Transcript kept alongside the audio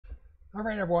All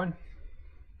right, everyone.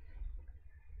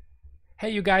 Hey,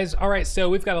 you guys. All right, so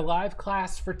we've got a live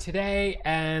class for today,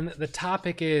 and the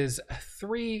topic is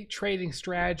 3 trading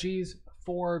strategies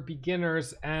for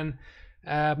beginners. And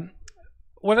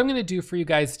what I'm going to do for you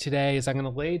guys today is I'm going to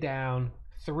lay down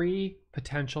 3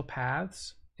 potential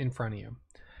paths in front of you.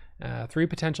 3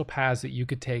 potential paths that you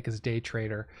could take as a day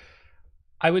trader.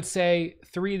 I would say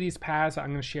 3 of these paths I'm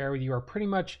going to share with you are pretty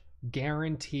much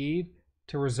guaranteed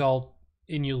to result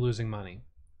in you losing money.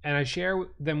 And I share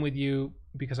them with you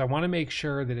because I want to make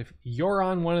sure that if you're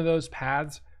on one of those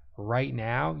paths right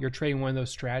now, you're trading one of those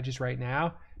strategies right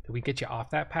now, that we get you off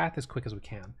that path as quick as we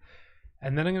can.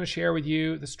 And then I'm going to share with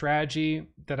you the strategy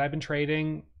that I've been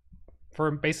trading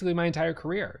for basically my entire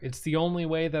career. It's the only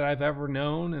way that I've ever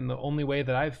known and the only way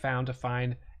that I've found to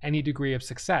find any degree of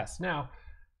success. Now,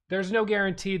 there's no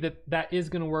guarantee that that is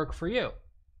going to work for you,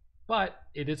 but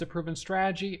it is a proven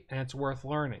strategy and it's worth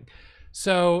learning.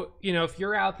 So, if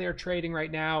you're out there trading right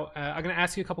now, I'm going to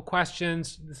ask you a couple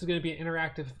questions. This is going to be an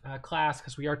interactive class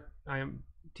because I am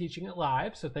teaching it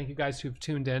live. So thank you guys who've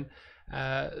tuned in.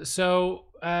 And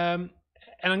I'm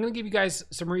going to give you guys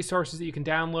some resources that you can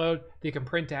download, that you can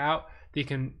print out, that you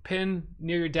can pin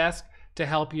near your desk to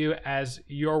help you as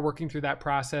you're working through that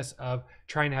process of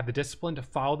trying to have the discipline to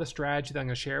follow the strategy that I'm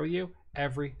going to share with you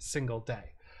every single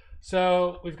day.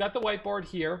 So we've got the whiteboard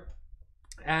here.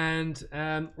 And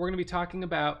we're going to be talking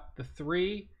about the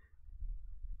 3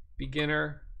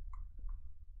 beginner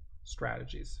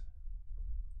strategies.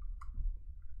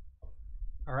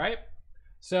 All right.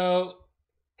 So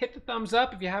hit the thumbs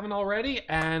up if you haven't already,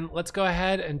 and let's go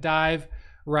ahead and dive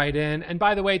right in. And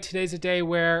by the way, today's a day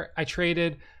where I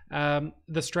traded the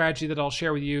strategy that I'll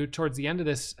share with you towards the end of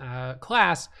this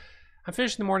class. I'm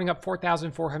finishing the morning up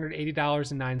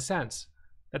 $4,480.09.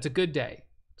 That's a good day.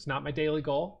 It's not my daily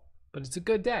goal, but it's a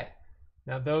good day.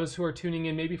 Now, those who are tuning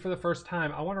in maybe for the first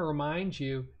time, I want to remind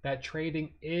you that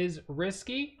trading is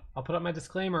risky. I'll put up my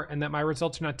disclaimer and that my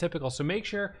results are not typical. So make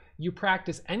sure you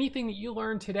practice anything that you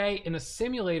learned today in a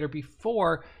simulator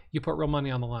before you put real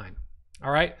money on the line.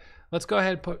 All right, let's go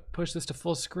ahead and push this to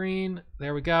full screen.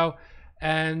 There we go.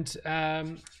 And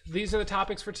these are the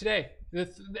topics for today.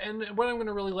 And what I'm going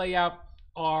to really lay out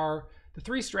are the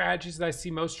 3 strategies that I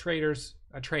see most traders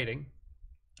trading.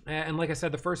 And like I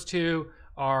said, the first 2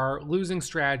 are losing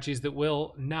strategies that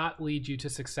will not lead you to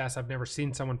success. I've never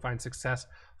seen someone find success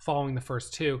following the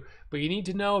first 2, but you need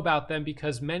to know about them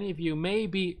because many of you may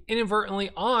be inadvertently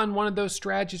on one of those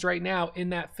strategies right now in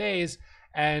that phase,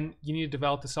 and you need to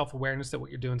develop the self-awareness that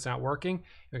what you're doing is not working.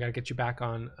 We got to get you back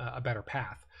on a better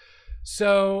path.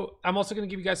 So I'm also going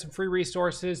to give you guys some free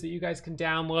resources that you guys can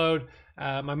download.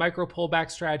 My micro pullback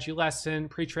strategy lesson,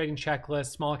 pre-trading checklist,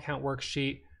 small account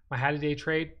worksheet, my How to Day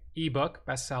Trade ebook,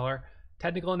 bestseller,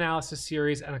 technical analysis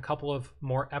series, and a couple of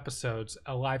more episodes,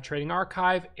 a live trading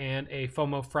archive, and a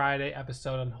FOMO Friday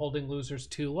episode on holding losers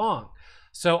too long.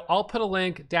 So I'll put a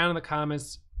link down in the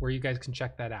comments where you guys can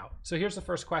check that out. So here's the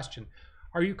first question.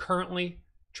 Are you currently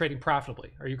trading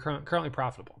profitably? Are you currently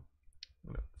profitable?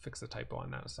 I'm going to fix the typo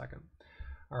on that in a second.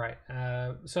 All right.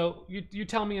 So you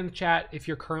tell me in the chat if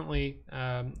you're currently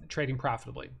trading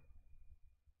profitably.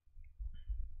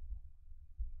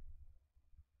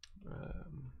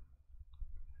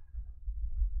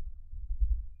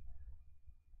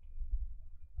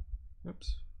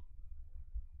 Oops.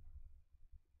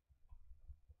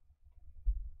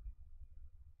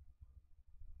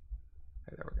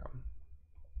 Okay, there we go.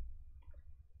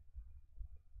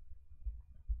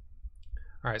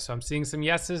 All right, so I'm seeing some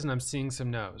yeses and I'm seeing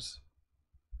some nos.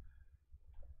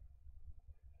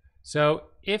 So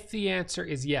if the answer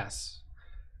is yes,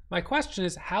 my question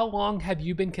is, how long have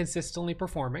you been consistently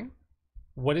performing?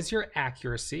 What is your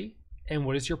accuracy? And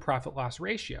what is your profit loss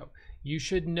ratio? You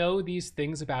should know these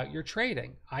things about your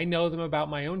trading. I know them about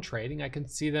my own trading. I can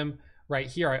see them right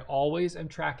here. I always am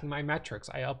tracking my metrics.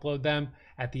 I upload them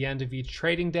at the end of each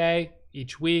trading day,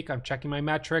 each week. I'm checking my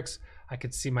metrics. I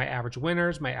can see my average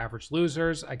winners, my average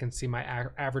losers. I can see my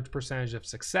average percentage of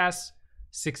success,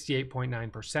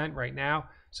 68.9% right now.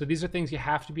 So these are things you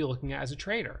have to be looking at as a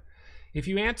trader. If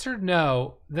you answered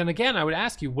no, then again, I would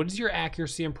ask you, what is your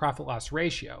accuracy and profit loss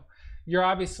ratio? You're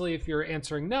obviously, if you're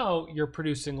answering no, you're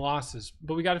producing losses,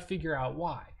 but we got to figure out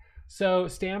why. So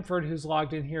Stanford, who's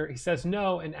logged in here, he says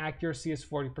no, and accuracy is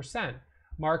 40%.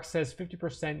 Mark says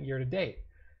 50% year to date.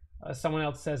 Someone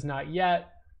else says not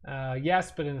yet.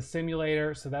 Yes, but in the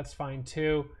simulator, so that's fine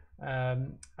too.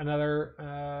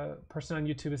 Another person on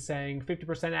YouTube is saying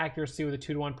 50% accuracy with a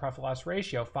 2-to-1 profit loss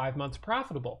ratio, 5 months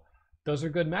profitable. Those are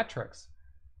good metrics.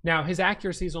 Now, his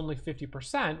accuracy is only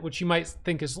 50%, which you might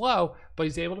think is low, but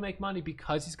he's able to make money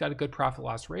because he's got a good profit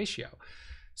loss ratio.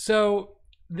 So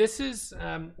this is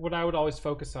what I would always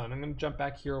focus on. I'm going to jump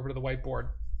back here over to the whiteboard.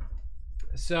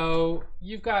 So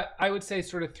you've got, I would say,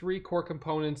 sort of 3 core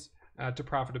components to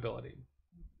profitability.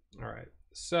 All right,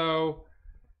 so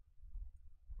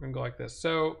I'm going to go like this.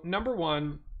 So number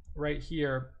 1 right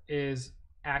here is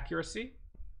accuracy.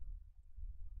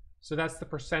 So that's the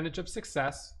percentage of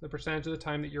success, the percentage of the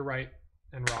time that you're right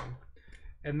and wrong.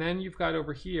 And then you've got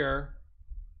over here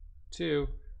 2,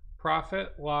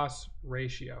 profit loss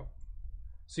ratio.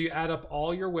 So you add up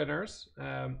all your winners.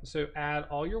 So add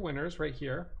all your winners right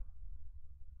here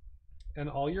and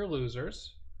all your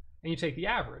losers, and you take the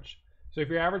average. So if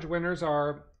your average winners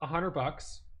are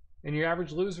 $100 and your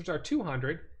average losers are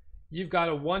 200, you've got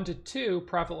a 1-to-2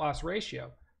 profit loss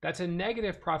ratio. That's a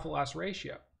negative profit loss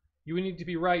ratio. You would need to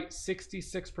be right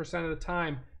 66% of the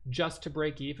time just to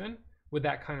break even with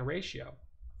that kind of ratio.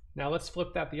 Now let's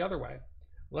flip that the other way.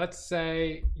 Let's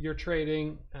say you're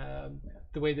trading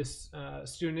the way this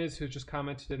student is who just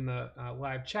commented in the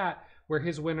live chat, where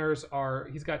his winners are,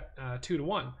 he's got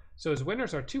 2-to-1. So his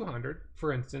winners are 200,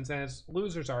 for instance, and his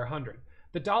losers are 100.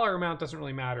 The dollar amount doesn't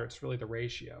really matter. It's really the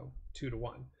ratio,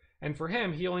 2-to-1. And for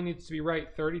him, he only needs to be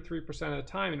right 33% of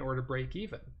the time in order to break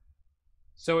even.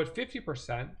 So at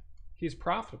 50%, he's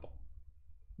profitable.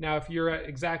 Now, if you're at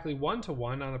exactly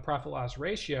 1-to-1 on the profit loss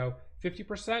ratio,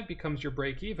 50% becomes your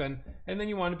break even, and then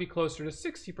you want to be closer to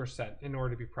 60% in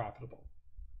order to be profitable.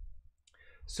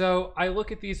 So I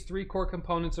look at these 3 core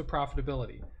components of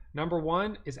profitability. Number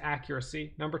 1 is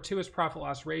accuracy. Number 2 is profit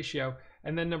loss ratio.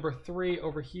 And then number 3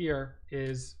 over here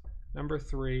is number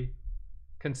 3,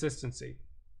 consistency.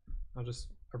 I'll just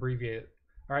abbreviate it.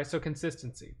 All right, so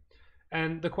consistency.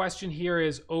 And the question here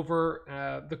is,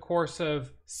 over the course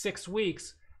of 6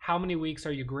 weeks, how many weeks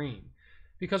are you green?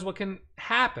 Because what can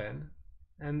happen,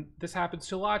 and this happens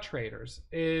to a lot of traders,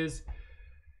 is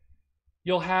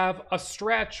you'll have a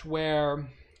stretch where,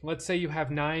 let's say you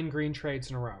have 9 green trades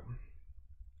in a row,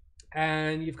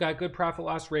 and you've got good profit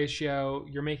loss ratio,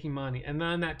 you're making money, and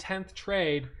then that 10th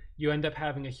trade, you end up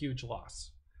having a huge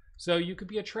loss. So you could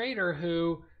be a trader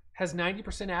who has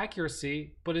 90%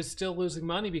 accuracy, but is still losing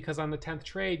money because on the 10th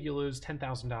trade, you lose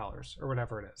 $10,000 or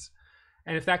whatever it is.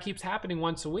 And if that keeps happening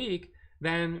once a week,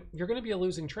 then you're going to be a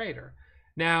losing trader.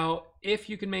 Now, if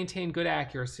you can maintain good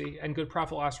accuracy and good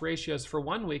profit loss ratios for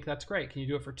 1 week, that's great. Can you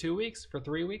do it for 2 weeks, for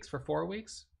 3 weeks, for 4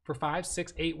 weeks, for 5,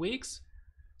 6, 8 weeks?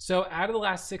 So out of the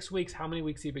last 6 weeks, how many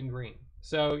weeks have you been green?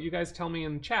 So you guys tell me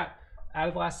in the chat, out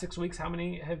of the last 6 weeks, how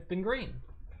many have been green?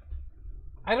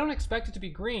 I don't expect it to be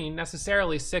green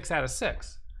necessarily 6 out of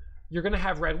 6. You're going to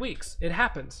have red weeks. It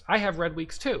happens. I have red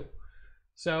weeks too.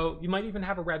 So you might even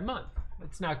have a red month.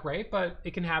 It's not great, but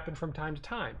it can happen from time to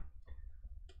time.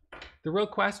 The real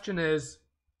question is,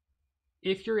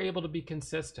 if you're able to be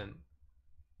consistent,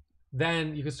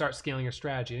 then you can start scaling your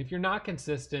strategy. And if you're not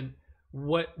consistent,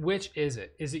 which is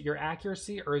it? Is it your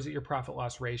accuracy or is it your profit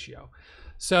loss ratio?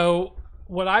 So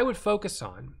what I would focus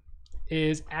on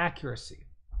is accuracy.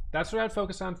 That's what I'd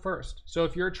focus on first. So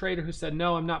if you're a trader who said,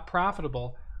 no, I'm not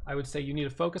profitable, I would say you need to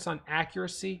focus on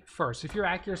accuracy first. If your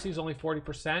accuracy is only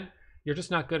 40%, you're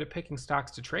just not good at picking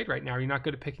stocks to trade right now. You're not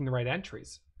good at picking the right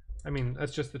entries. I mean,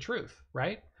 that's just the truth,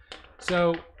 right?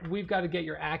 So we've got to get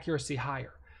your accuracy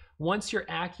higher. Once your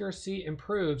accuracy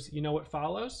improves, you know what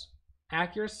follows?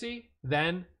 Accuracy,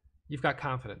 then you've got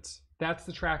confidence. That's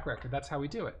the track record. That's how we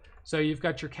do it. So you've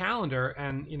got your calendar,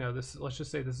 and you know this. Let's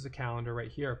just say this is a calendar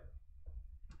right here,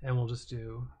 and we'll just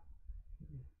do,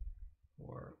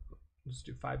 or just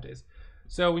do 5 days.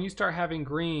 So when you start having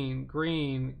green,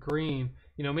 green, green,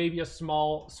 you know, maybe a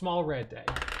small red day,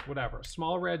 whatever,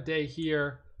 small red day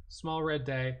here, small red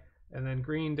day, and then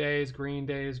green days, green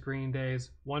days, green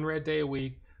days, 1 red day a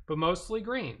week, but mostly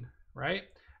green, right?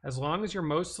 As long as you're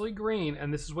mostly green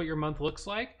and this is what your month looks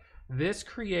like, this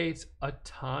creates a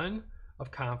ton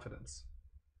of confidence.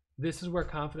 This is where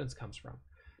confidence comes from.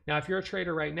 Now, if you're a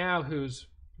trader right now who's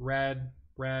red,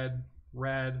 red,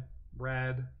 red,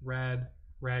 red, red,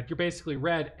 red, you're basically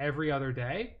red every other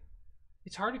day,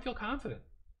 it's hard to feel confident.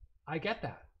 I get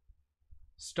that.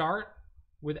 Start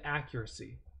with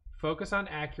accuracy. Focus on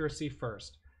accuracy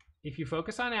first. If you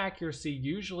focus on accuracy,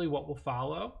 usually what will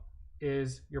follow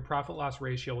is your profit loss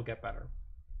ratio will get better.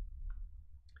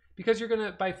 Because you're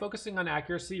gonna, by focusing on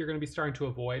accuracy, you're gonna be starting to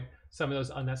avoid some of those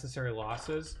unnecessary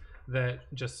losses that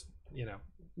just, you know,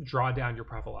 draw down your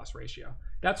profit loss ratio.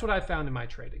 That's what I found in my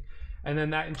trading. And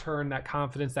then that in turn, that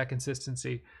confidence, that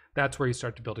consistency, that's where you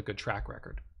start to build a good track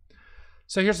record.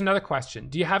 So here's another question.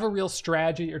 Do you have a real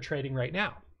strategy you're trading right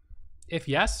now? If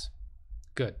yes,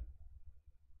 good.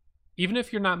 Even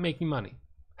if you're not making money,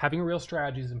 having a real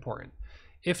strategy is important.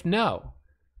 If no,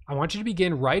 I want you to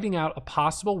begin writing out a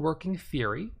possible working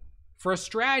theory for a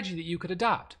strategy that you could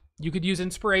adopt. You could use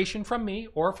inspiration from me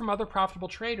or from other profitable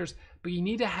traders, but you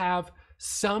need to have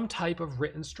some type of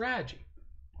written strategy.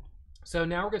 So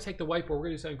now we're going to take the whiteboard. We're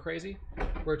going to do something crazy.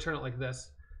 We're going to turn it like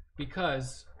this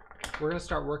because we're going to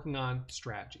start working on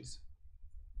strategies.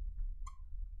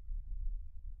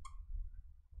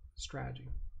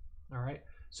 Strategy. All right.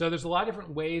 So there's a lot of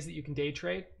different ways that you can day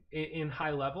trade in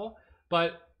high level,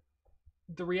 but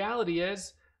the reality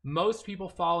is most people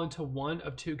fall into one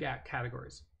of two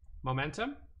categories: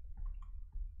 momentum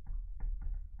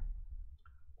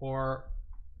or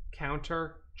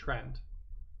counter trend.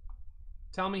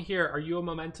 Tell me here, are you a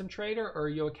momentum trader or are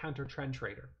you a counter trend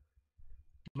trader?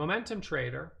 Momentum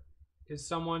trader is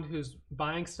someone who's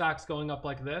buying stocks going up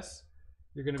like this.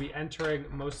 You're going to be entering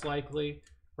most likely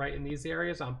right in these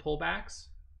areas on pullbacks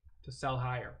to sell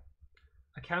higher.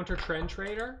 A counter trend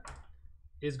trader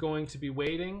is going to be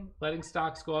waiting, letting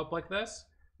stocks go up like this,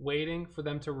 waiting for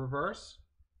them to reverse,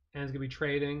 and is going to be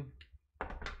trading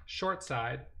short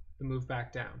side to move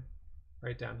back down,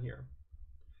 right down here.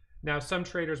 Now, some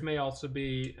traders may also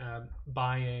be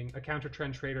buying, a counter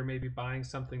trend trader may be buying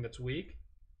something that's weak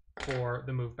for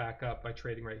the move back up by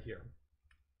trading right here.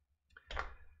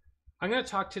 I'm going to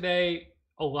talk today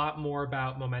a lot more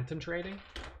about momentum trading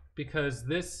because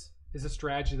this is a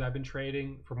strategy that I've been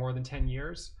trading for more than 10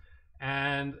 years.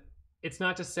 And it's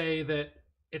not to say that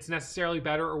it's necessarily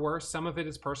better or worse. Some of it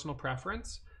is personal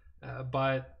preference,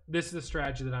 but this is a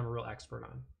strategy that I'm a real expert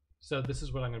on. So this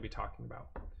is what I'm going to be talking about.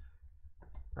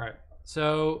 All right.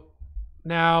 So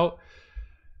now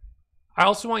I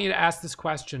also want you to ask this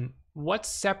question: what's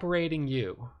separating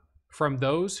you from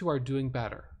those who are doing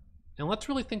better? And let's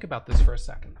really think about this for a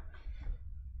second.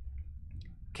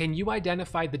 Can you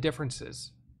identify the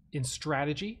differences in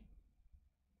strategy,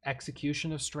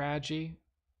 execution of strategy,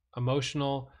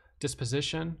 emotional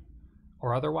disposition,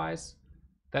 or otherwise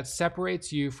that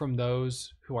separates you from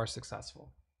those who are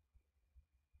successful?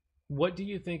 What do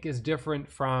you think is different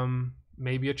from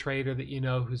maybe a trader that you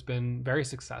know who's been very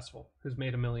successful, who's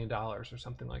made $1 million or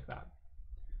something like that?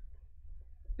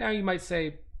 Now you might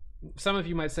say, some of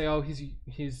you might say, oh,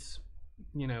 he's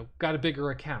got a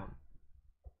bigger account.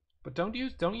 But don't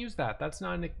use that. That's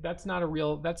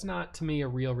not to me a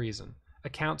real reason.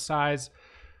 Account size,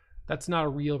 that's not a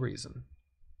real reason.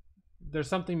 There's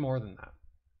something more than that.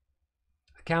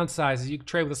 Account size is, you can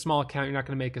trade with a small account, you're not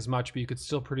going to make as much, but you could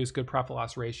still produce good profit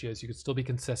loss ratios. You could still be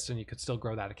consistent. You could still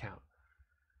grow that account.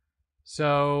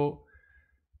 So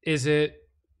is it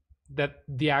that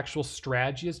the actual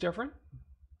strategy is different?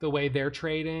 The way they're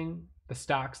trading, the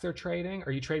stocks they're trading?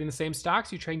 Are you trading the same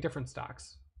stocks? Are you trading different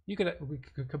stocks? We could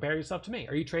compare yourself to me.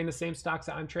 Are you trading the same stocks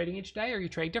that I'm trading each day, or are you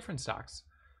trading different stocks?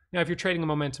 Now, if you're trading a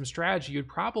momentum strategy, you'd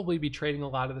probably be trading a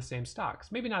lot of the same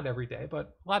stocks. Maybe not every day,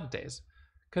 but a lot of days.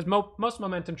 Because most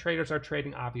momentum traders are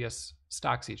trading obvious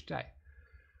stocks each day.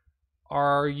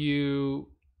 Are you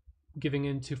giving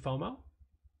into FOMO?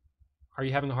 Are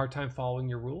you having a hard time following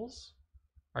your rules?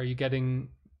 Are you getting,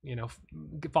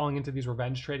 falling into these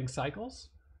revenge trading cycles?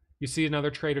 You see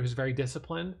another trader who's very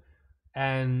disciplined,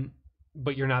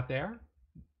 but you're not there.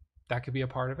 That could be a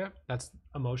part of it. That's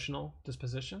emotional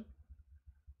disposition.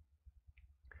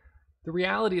 The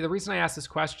reason I ask this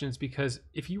question is because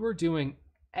if you were doing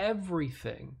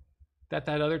everything that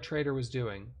other trader was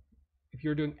doing, if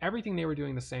you're doing everything they were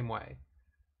doing the same way,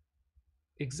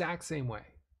 exact same way,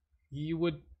 you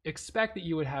would expect that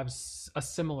you would have a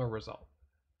similar result.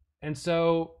 And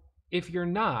so if you're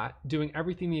not doing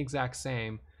everything the exact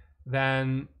same,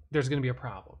 then there's going to be a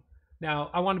problem.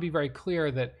 Now, I want to be very clear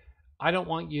that I don't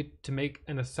want you to make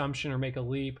an assumption or make a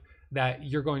leap that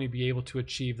you're going to be able to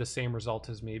achieve the same result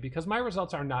as me, because my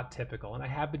results are not typical, and I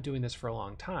have been doing this for a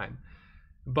long time.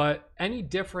 But any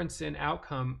difference in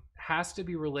outcome has to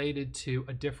be related to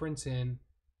a difference in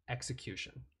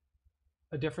execution,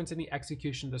 a difference in the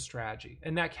execution of the strategy.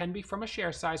 And that can be from a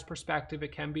share size perspective.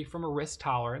 It can be from a risk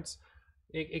tolerance.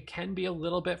 It can be a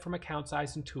little bit from account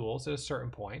size and tools at a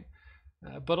certain point.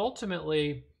 But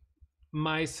ultimately,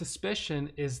 my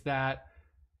suspicion is that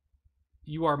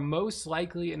you are most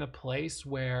likely in a place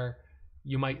where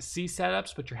you might see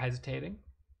setups, but you're hesitating.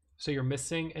 So you're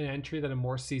missing an entry that a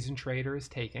more seasoned trader is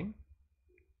taking.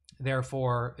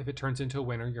 Therefore, if it turns into a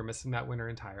winner, you're missing that winner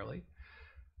entirely.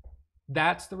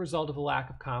 That's the result of a lack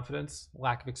of confidence,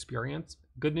 lack of experience.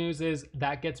 Good news is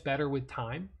that gets better with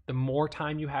time. The more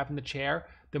time you have in the chair,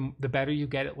 the better you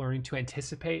get at learning to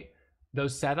anticipate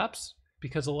those setups,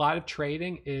 because a lot of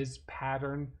trading is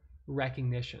pattern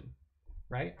recognition,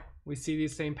 right? We see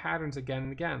these same patterns again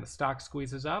and again. The stock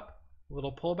squeezes up, a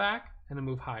little pullback, and a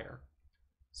move higher.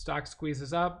 Stock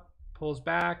squeezes up, pulls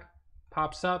back,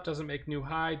 pops up, doesn't make new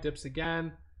high, dips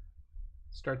again,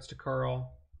 starts to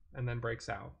curl, and then breaks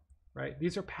out, right?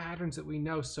 These are patterns that we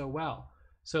know so well.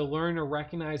 So learn to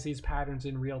recognize these patterns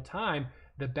in real time.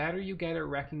 The better you get at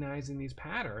recognizing these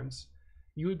patterns,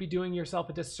 you would be doing yourself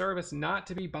a disservice not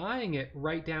to be buying it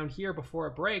right down here before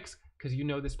it breaks, because you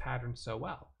know this pattern so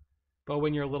well. But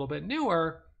when you're a little bit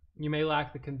newer, you may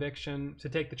lack the conviction to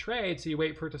take the trade, so you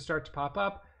wait for it to start to pop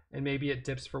up, and maybe it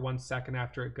dips for 1 second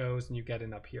after it goes and you get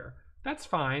in up here. That's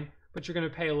fine, but you're going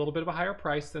to pay a little bit of a higher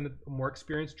price than a more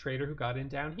experienced trader who got in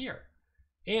down here.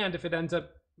 And if it ends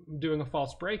up doing a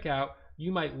false breakout,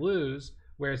 you might lose,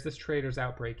 whereas this trader's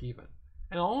out break even.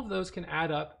 And all of those can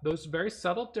add up. Those very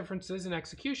subtle differences in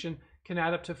execution can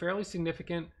add up to fairly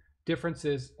significant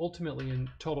differences ultimately in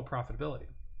total profitability.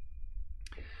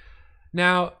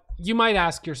 Now, you might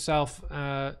ask yourself,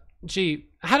 gee,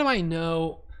 how do I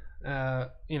know,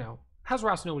 how's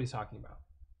Ross know what he's talking about?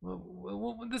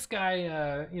 Well, this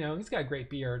guy, he's got a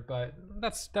great beard, but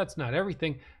that's not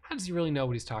everything. How does he really know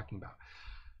what he's talking about?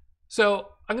 So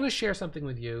I'm going to share something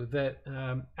with you that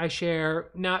I share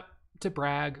not to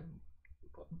brag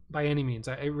by any means.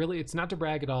 It's not to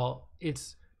brag at all.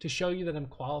 It's to show you that I'm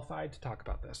qualified to talk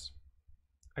about this.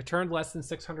 I turned less than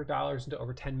 $600 into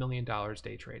over $10 million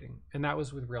day trading, and that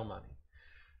was with real money.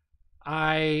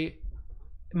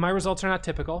 My results are not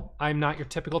typical. I'm not your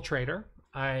typical trader.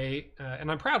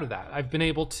 And I'm proud of that. I've been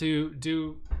able to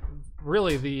do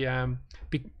really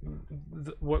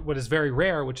what is very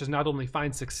rare, which is not only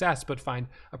find success, but find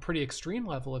a pretty extreme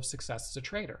level of success as a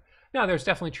trader. Now, there's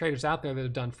definitely traders out there that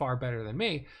have done far better than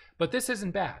me, but this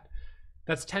isn't bad.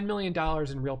 That's $10 million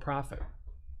in real profit.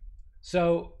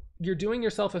 So you're doing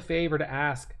yourself a favor to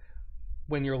ask,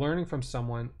 when you're learning from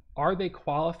someone, are they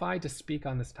qualified to speak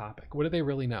on this topic? What do they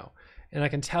really know? And I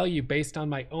can tell you, based on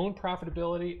my own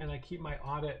profitability, and I keep my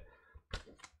audit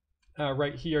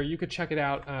right here. You could check it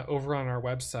out over on our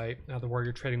website, the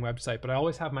Warrior Trading website, but I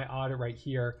always have my audit right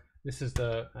here. This is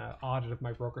the audit of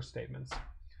my broker statements.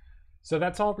 So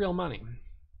that's all real money.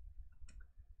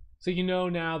 So you know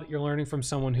now that you're learning from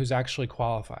someone who's actually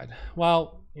qualified.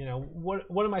 Well, what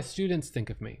do my students think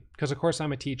of me? Because of course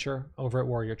I'm a teacher over at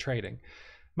Warrior Trading.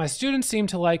 My students seem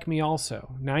to like me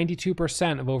also.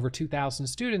 92% of over 2,000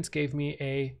 students gave me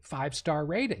a 5-star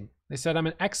rating. They said I'm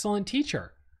an excellent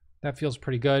teacher. That feels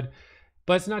pretty good.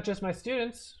 But it's not just my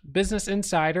students. Business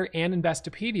Insider and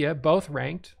Investopedia both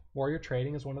ranked Warrior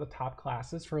Trading as one of the top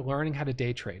classes for learning how to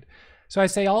day trade. So I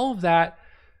say all of that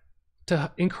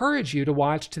to encourage you to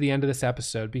watch to the end of this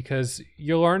episode, because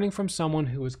you're learning from someone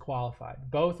who is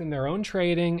qualified, both in their own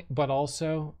trading, but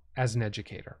also as an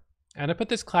educator. And I put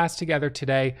this class together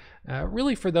today,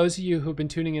 really for those of you who've been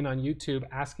tuning in on YouTube,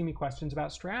 asking me questions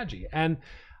about strategy. And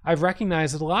I've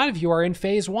recognized that a lot of you are in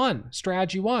phase 1,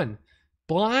 strategy 1,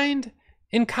 blind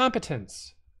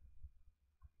incompetence.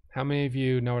 How many of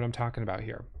you know what I'm talking about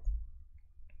here?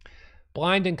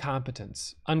 Blind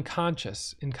incompetence,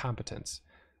 unconscious incompetence.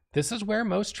 This is where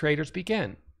most traders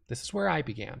begin. This is where I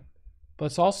began, but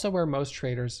it's also where most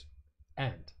traders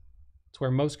end. It's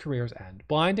where most careers end.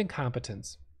 Blind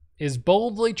incompetence is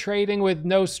boldly trading with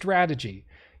no strategy.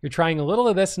 You're trying a little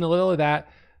of this and a little of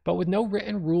that, but with no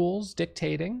written rules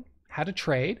dictating how to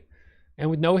trade, and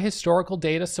with no historical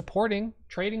data supporting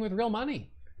trading with real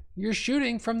money. You're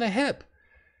shooting from the hip.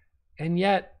 And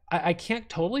yet, I can't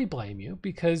totally blame you,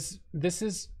 because this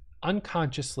is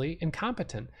unconsciously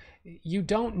incompetent. You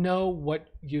don't know what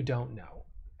you don't know.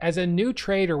 As a new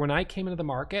trader, when I came into the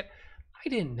market, I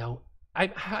didn't know.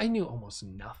 I knew almost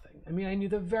nothing. I mean, I knew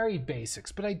the very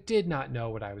basics, but I did not know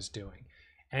what I was doing.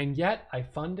 And yet I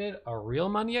funded a real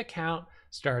money account,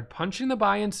 started punching the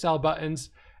buy and sell buttons,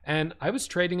 and I was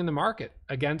trading in the market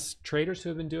against traders who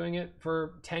have been doing it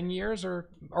for 10 years or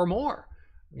more.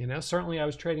 Certainly I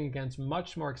was trading against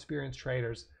much more experienced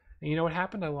traders. And you know what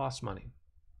happened? I lost money.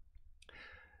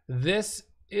 This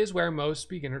is where most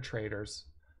beginner traders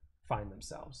find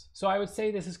themselves. So I would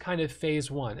say this is kind of phase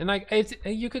 1. And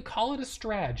you could call it a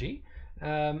strategy.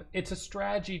 It's a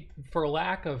strategy for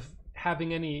lack of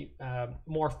having any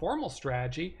more formal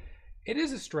strategy. It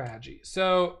is a strategy.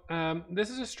 So this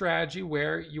is a strategy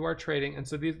where you are trading, and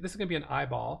so this is going to be an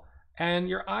eyeball, and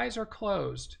your eyes are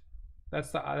closed.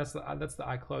 That's the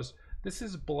eye closed. This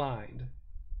is blind.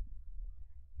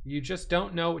 You just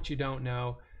don't know what you don't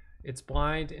know. It's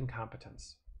blind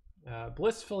incompetence,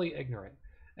 blissfully ignorant.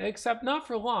 Except not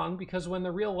for long, because when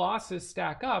the real losses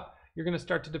stack up, you're going to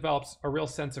start to develop a real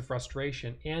sense of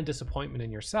frustration and disappointment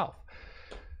in yourself.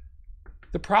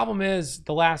 The problem is,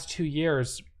 the last 2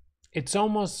 years, it's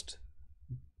almost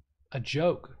a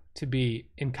joke to be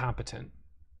incompetent,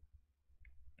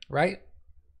 right?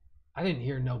 I didn't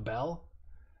hear no bell.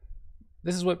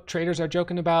 This is what traders are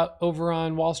joking about over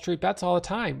on Wall Street Bets all the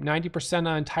time. 90%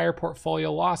 on entire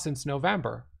portfolio loss since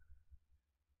November.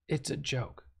 It's a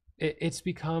joke. It's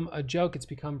become a joke. It's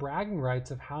become bragging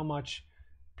rights of how much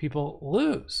people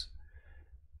lose.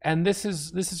 And this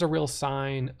is a real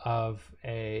sign of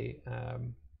a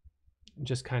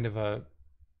just kind of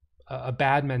a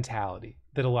bad mentality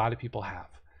that a lot of people have.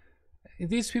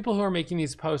 These people who are making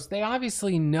these posts, they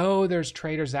obviously know there's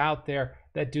traders out there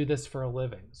that do this for a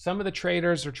living. Some of the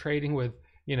traders are trading with,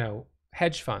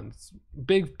 hedge funds,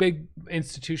 big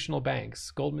institutional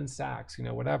banks, Goldman Sachs,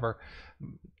 whatever.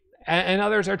 And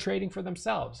others are trading for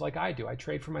themselves, like I do. I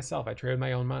trade for myself. I trade with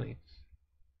my own money.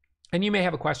 And you may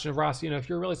have a question of, Ross, if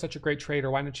you're really such a great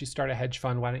trader, why don't you start a hedge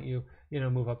fund? Why don't you,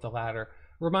 move up the ladder?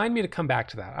 Remind me to come back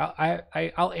to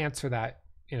that. I'll answer that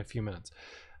in a few minutes.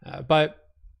 But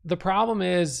the problem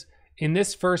is, in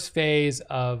this first phase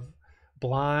of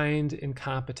blind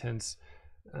incompetence,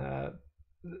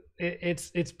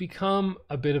 it's become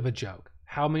a bit of a joke.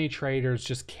 How many traders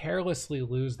just carelessly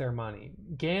lose their money,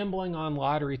 gambling on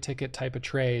lottery ticket type of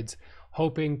trades,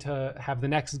 hoping to have the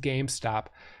next GameStop.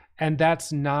 And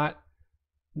that's not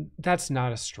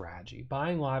a strategy.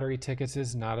 Buying lottery tickets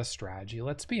is not a strategy.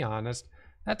 Let's be honest,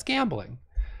 that's gambling.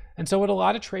 And so what a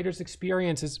lot of traders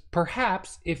experience is,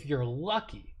 perhaps if you're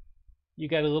lucky, you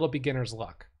get a little beginner's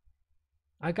luck.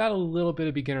 I got a little bit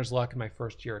of beginner's luck in my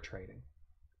first year of trading.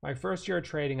 My first year of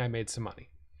trading, I made some money.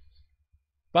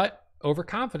 But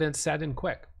overconfidence set in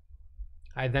quick.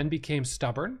 I then became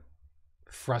stubborn,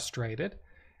 frustrated,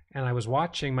 and I was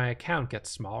watching my account get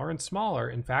smaller and smaller.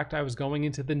 In fact, I was going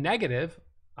into the negative.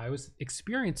 I was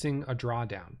experiencing a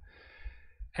drawdown.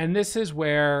 And this is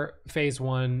where phase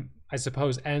one, I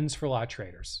suppose, ends for a lot of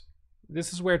traders.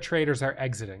 This is where traders are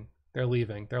exiting. They're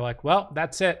leaving. They're like, well,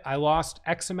 that's it. I lost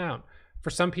X amount. For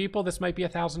some people, this might be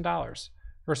 $1,000.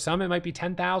 For some, it might be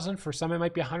 10,000. For some, it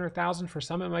might be 100,000. For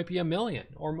some, it might be 1 million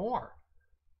or more.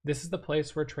 This is the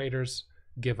place where traders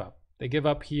give up. They give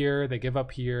up here. They give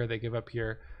up here. They give up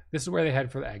here. This is where they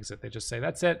head for the exit. They just say,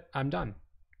 that's it. I'm done.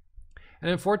 And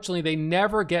unfortunately, they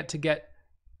never get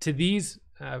to these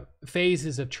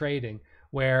phases of trading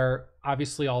where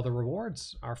obviously all the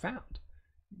rewards are found.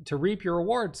 To reap your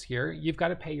rewards here, you've got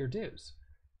to pay your dues.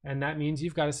 And that means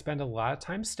you've got to spend a lot of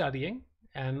time studying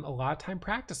and a lot of time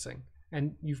practicing.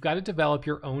 And you've got to develop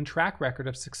your own track record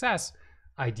of success,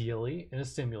 ideally in a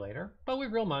simulator, but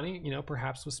with real money,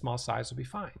 perhaps with small size will be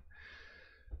fine.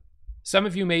 Some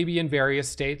of you may be in various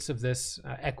states of this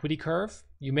equity curve.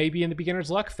 You may be in the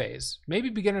beginner's luck phase. Maybe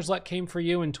beginner's luck came for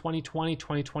you in 2020,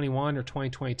 2021, or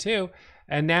 2022,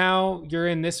 and now you're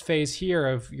in this phase here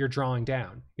of you're drawing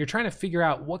down. You're trying to figure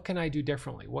out, what can I do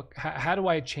differently? How do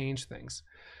I change things?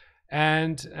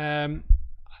 And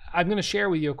I'm going to share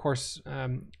with you, of course,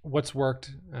 what's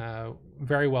worked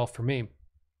very well for me.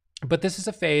 But this is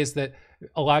a phase that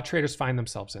a lot of traders find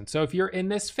themselves in. So if you're in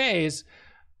this phase,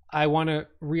 I want to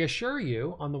reassure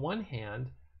you, on the one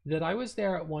hand, that I was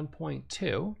there at one point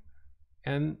too,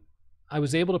 and I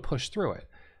was able to push through it.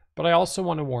 But I also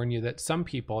want to warn you that some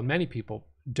people, and many people,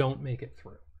 don't make it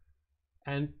through.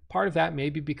 And part of that may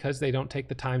be because they don't take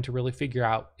the time to really figure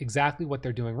out exactly what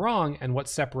they're doing wrong and what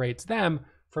separates them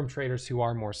from traders who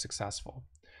are more successful.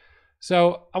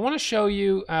 So I want to show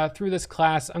you through this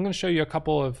class, I'm going to show you a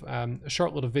couple of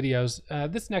short little videos.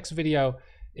 This next video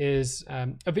is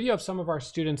a video of some of our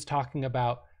students talking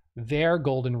about their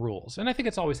golden rules. And I think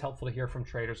it's always helpful to hear from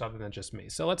traders other than just me.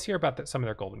 So let's hear about some of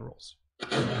their golden rules.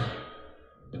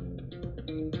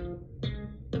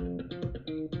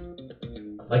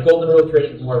 My golden rule of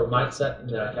trading is more of a mindset, and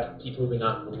that I have to keep moving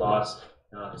on from the loss,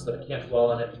 so that I can't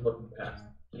dwell on it and look in the past.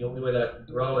 The only way that I can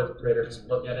grow as a trader is to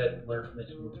look at it and learn from it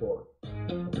and move forward.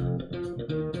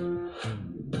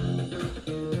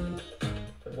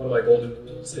 One of my golden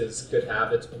rules is good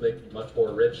habits will make you much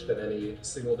more rich than any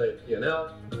single day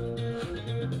P&L.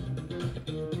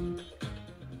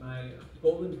 My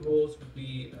golden rules would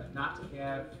be not to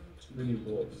have too many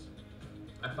rules.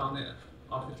 I found that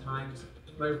oftentimes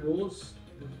my rules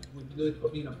would really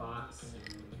put me in a box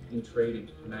in trading,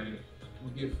 and I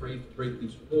would be afraid to break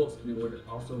these rules, and it would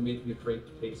also make me afraid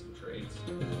to take some trades.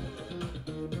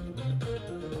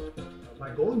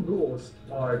 My golden rules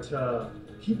are to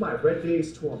keep my red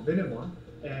days to a minimum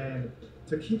and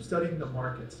to keep studying the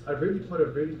markets. I really put a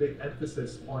really big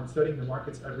emphasis on studying the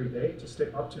markets every day to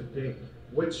stay up to date,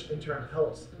 which in turn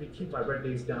helps me keep my red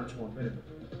days down to a minimum.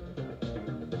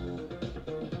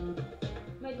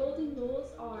 My golden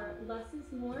rules are less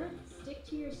is more, stick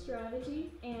to your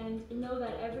strategy, and know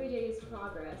that every day is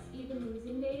progress. Even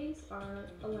losing days are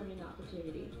a learning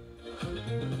opportunity.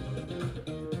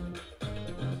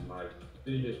 My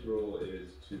biggest rule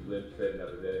is to live to fight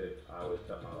another day. I always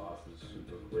cut my losses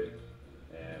super quick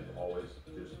and always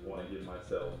just want to give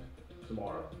myself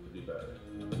tomorrow to be better.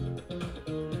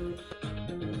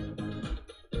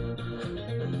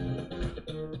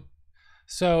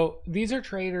 So these are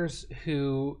traders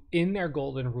who, in their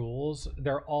golden rules,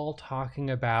 they're all talking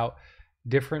about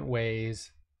different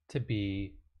ways to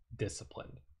be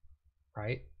disciplined,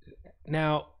 right?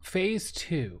 Now, phase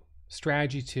 2,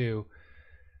 strategy 2,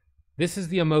 this is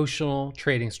the emotional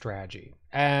trading strategy.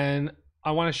 And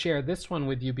I want to share this one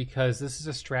with you because this is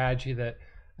a strategy that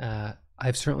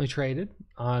I've certainly traded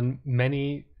on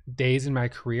many days in my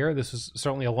career. This was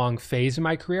certainly a long phase in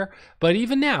my career, but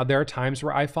even now there are times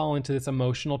where I fall into this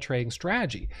emotional trading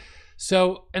strategy.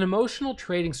 So an emotional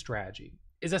trading strategy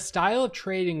is a style of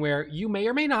trading where you may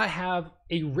or may not have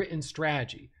a written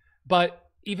strategy, but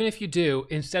even if you do,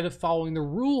 instead of following the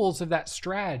rules of that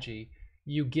strategy,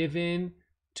 you give in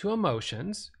to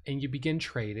emotions and you begin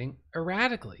trading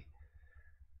erratically.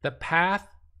 The path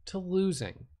to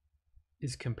losing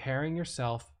is comparing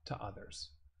yourself to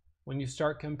others. When you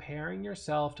start comparing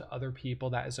yourself to other people,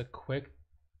 that's a quick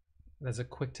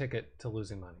ticket to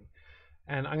losing money.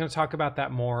 And I'm going to talk about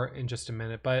that more in just a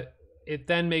minute, but it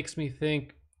then makes me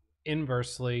think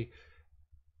inversely,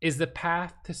 is the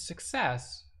path to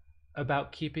success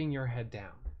about keeping your head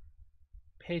down,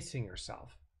 pacing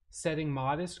yourself, setting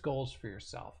modest goals for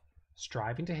yourself,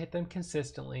 striving to hit them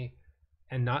consistently,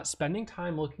 and not spending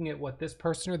time looking at what this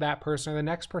person or that person or the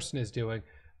next person is doing,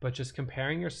 but just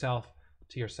comparing yourself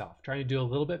to yourself, trying to do a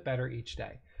little bit better each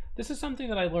day. This is something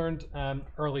that I learned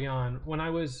early on. When I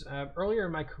was earlier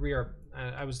in my career,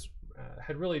 I was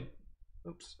had really,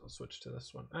 oops, I'll switch to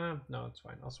this one. No, it's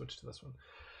fine. I'll switch to this one.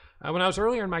 When I was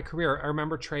earlier in my career, I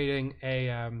remember trading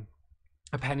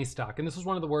a penny stock, and this was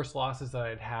one of the worst losses that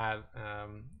I'd had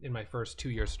in my first 2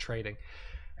 years of trading.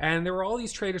 And there were all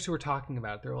these traders who were talking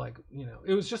about it. They were like,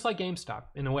 it was just like GameStop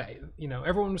in a way.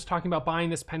 Everyone was talking about buying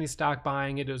this penny stock,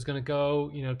 buying it. It was going to go,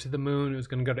 to the moon. It was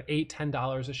going to go to $8,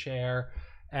 $10 a share.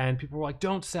 And people were like,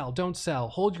 don't sell,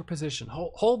 hold your position,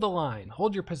 hold the line,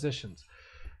 hold your positions.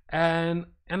 And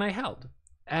I held.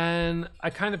 And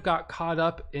I kind of got caught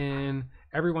up in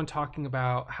everyone talking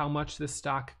about how much this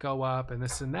stock could go up and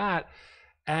this and that.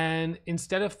 And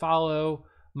instead of follow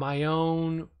my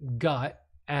own gut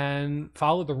and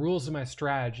follow the rules of my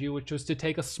strategy, which was to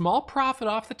take a small profit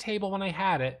off the table when I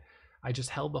had it, I just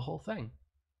held the whole thing.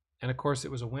 And of course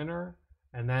it was a winner,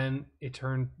 and then it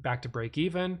turned back to break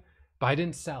even, but I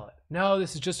didn't sell it. No,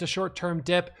 this is just a short-term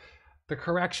dip. The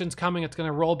correction's coming, it's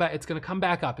gonna roll back, it's gonna come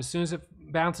back up. As soon as it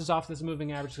bounces off this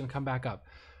moving average, it's gonna come back up.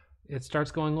 It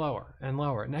starts going lower and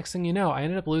lower. Next thing you know, I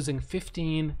ended up losing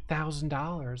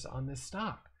 $15,000 on this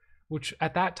stock, which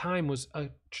at that time was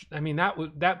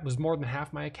that was more than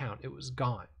half my account. It was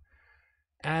gone.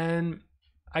 And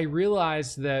I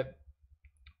realized that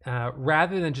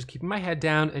rather than just keeping my head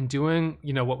down and doing,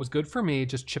 what was good for me,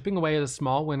 just chipping away at a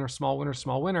small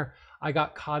winner, I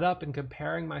got caught up in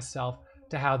comparing myself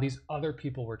to how these other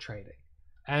people were trading.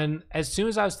 And as soon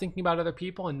as I was thinking about other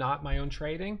people and not my own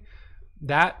trading,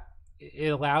 it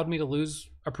allowed me to lose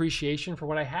appreciation for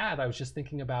what I had. I was just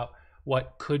thinking about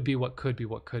what could be.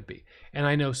 And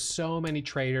I know so many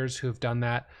traders who've done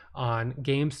that on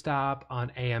GameStop,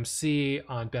 on AMC,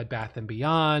 on Bed Bath &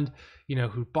 Beyond,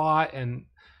 who bought and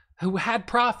who had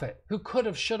profit, who could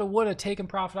have, should have, would have taken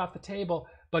profit off the table,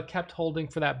 but kept holding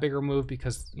for that bigger move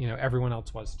because, everyone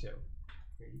else was too.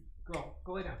 Go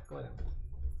lay down.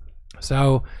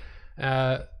 So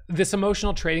this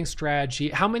emotional trading strategy,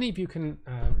 how many of you can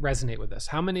resonate with this?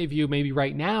 How many of you maybe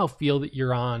right now feel that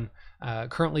you're on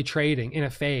currently trading in a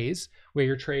phase where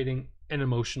you're trading an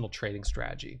emotional trading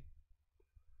strategy?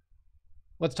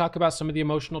 Let's talk about some of the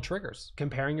emotional triggers,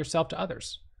 comparing yourself to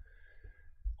others.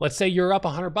 Let's say you're up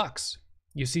 $100.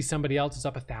 You see somebody else is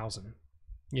up 1,000.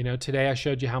 Today I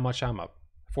showed you how much I'm up,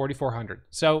 4,400.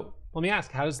 So let me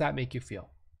ask, how does that make you feel?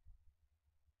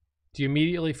 Do you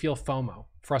immediately feel FOMO,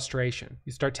 frustration?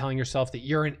 You start telling yourself that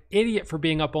you're an idiot for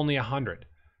being up only 100,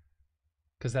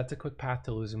 because that's a quick path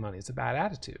to losing money. It's a bad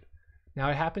attitude. Now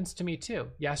it happens to me too.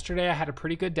 Yesterday I had a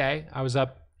pretty good day. I was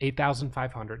up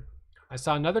 8,500. I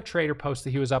saw another trader post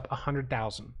that he was up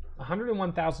 100,000,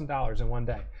 $101,000 in one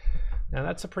day. Now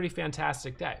that's a pretty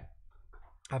fantastic day.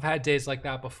 I've had days like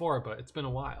that before, but it's been a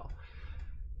while.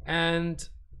 And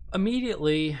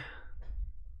immediately,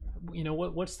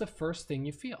 what's the first thing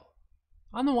you feel?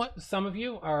 On the one, some of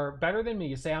you are better than me.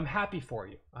 You say, I'm happy for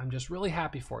you. I'm just really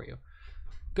happy for you.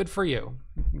 Good for you.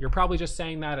 You're probably just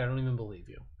saying that. I don't even believe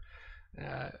you.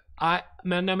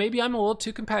 Now maybe I'm a little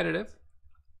too competitive.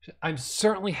 I'm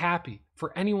certainly happy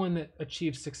for anyone that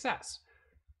achieves success.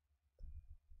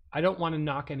 I don't want to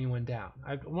knock anyone down.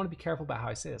 I want to be careful about how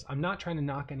I say this. I'm not trying to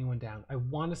knock anyone down. I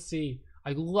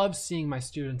love seeing my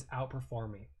students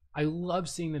outperform me. I love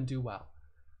seeing them do well.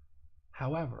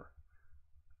 However,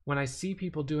 when I see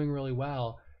people doing really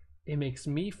well, it makes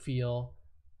me feel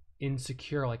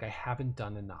insecure, like I haven't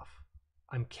done enough.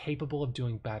 I'm capable of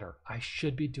doing better. I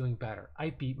should be doing better. I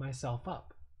beat myself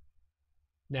up.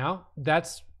 Now,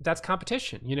 that's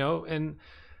competition, and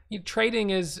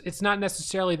trading it's not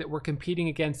necessarily that we're competing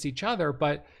against each other,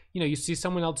 but you see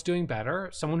someone else doing better,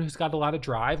 someone who's got a lot of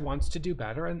drive wants to do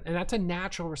better, and that's a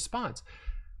natural response.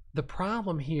 The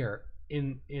problem here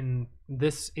in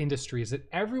this industry is that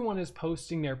everyone is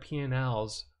posting their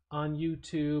P&Ls on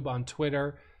YouTube, on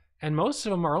Twitter, and most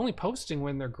of them are only posting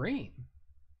when they're green.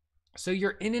 So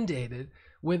you're inundated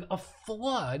with a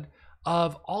flood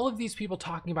of all of these people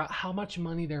talking about how much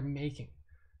money they're making.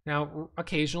 Now,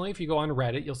 occasionally, if you go on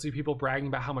Reddit, you'll see people bragging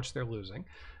about how much they're losing.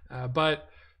 But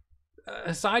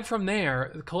aside from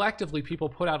there, collectively, people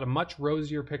put out a much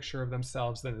rosier picture of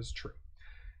themselves than is true.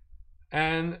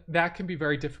 And that can be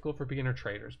very difficult for beginner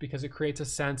traders because it creates a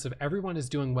sense of everyone is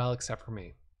doing well except for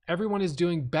me. Everyone is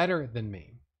doing better than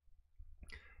me.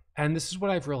 And this is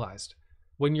what I've realized.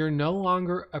 When you're no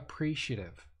longer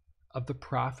appreciative of the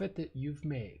profit that you've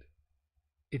made,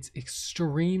 it's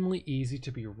extremely easy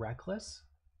to be reckless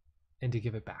and to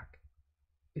give it back.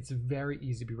 It's very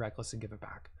easy to be reckless and give it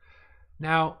back.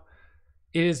 Now,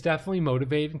 it is definitely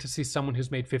motivating to see someone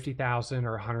who's made $50,000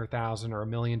 or $100,000 or $1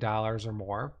 million or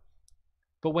more.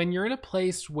 But when you're in a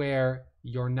place where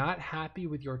you're not happy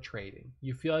with your trading,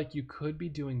 you feel like you could be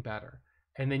doing better,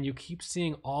 and then you keep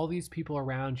seeing all these people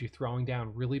around you throwing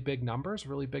down really big numbers,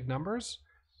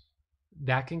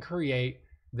 that can create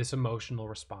this emotional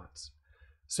response.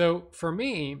 So for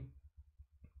me,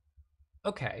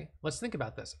 okay, let's think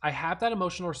about this. I have that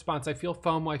emotional response. I feel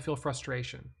FOMO, I feel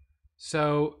frustration.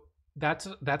 So that's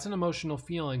an emotional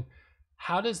feeling.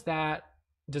 How does that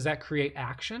create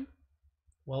action?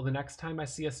 Well, the next time I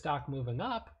see a stock moving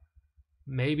up,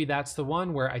 maybe that's the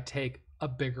one where I take a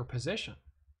bigger position.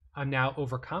 I'm now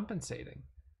overcompensating,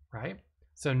 right?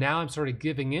 So now I'm sort of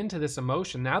giving into this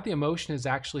emotion. Now the emotion is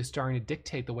actually starting to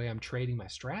dictate the way I'm trading my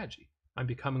strategy. I'm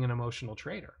becoming an emotional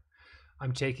trader.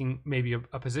 I'm taking maybe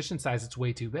a position size that's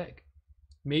way too big.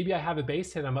 Maybe I have a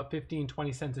base hit, I'm up 15,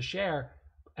 20 cents a share,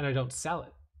 and I don't sell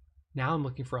it. Now I'm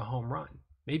looking for a home run.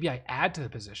 Maybe I add to the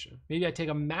position. Maybe I take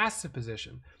a massive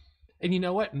position. And you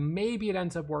know what? Maybe it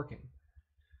ends up working.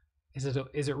 Is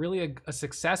it really a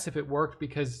success if it worked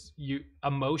because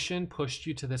emotion pushed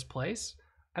you to this place?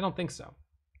 I don't think so.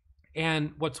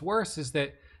 And what's worse is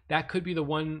that could be the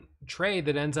one trade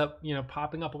that ends up,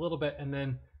 popping up a little bit and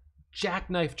then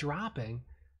jackknife dropping,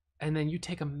 and then you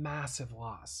take a massive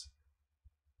loss.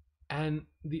 And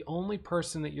the only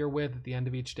person that you're with at the end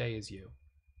of each day is you.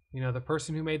 The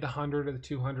person who made the 100 or the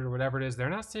 200 or whatever it is, they're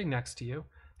not sitting next to you.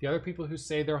 The other people who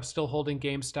say they're still holding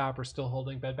GameStop or still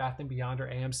holding Bed Bath & Beyond or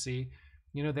AMC,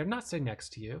 they're not sitting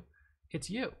next to you.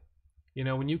 It's you.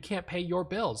 When you can't pay your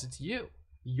bills, it's you.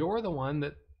 You're the one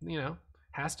that,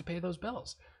 has to pay those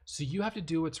bills. So you have to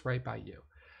do what's right by you.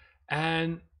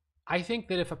 And I think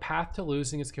that if a path to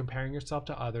losing is comparing yourself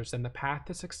to others, then the path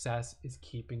to success is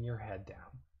keeping your head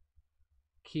down.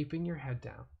 Keeping your head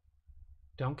down.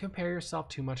 Don't compare yourself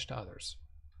too much to others.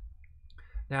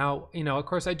 Now, of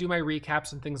course, I do my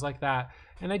recaps and things like that.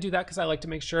 And I do that because I like to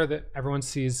make sure that everyone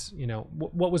sees,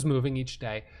 what was moving each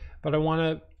day. But I want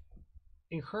to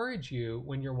encourage you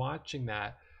when you're watching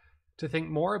that to think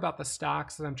more about the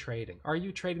stocks that I'm trading. Are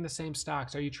you trading the same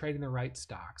stocks? Are you trading the right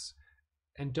stocks?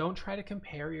 And don't try to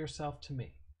compare yourself to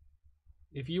me.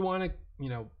 If you want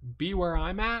to, be where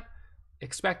I'm at,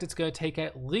 expect it's going to take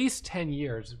at least 10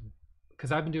 years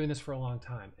because I've been doing this for a long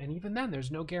time. And even then,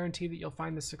 there's no guarantee that you'll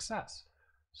find the success.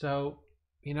 So,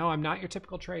 I'm not your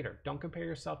typical trader. Don't compare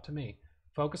yourself to me.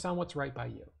 Focus on what's right by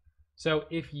you. So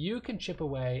if you can chip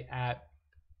away at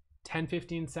 10,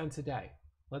 15 cents a day,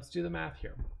 let's do the math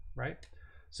here, right?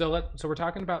 So we're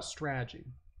talking about strategy.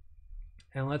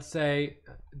 And let's say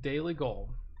daily goal.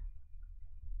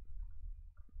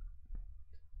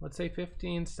 Let's say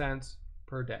 15 cents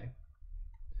per day.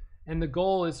 And the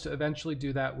goal is to eventually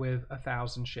do that with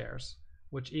 1,000 shares,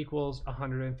 which equals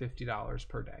 $150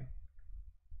 per day.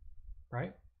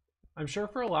 Right? I'm sure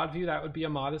for a lot of you that would be a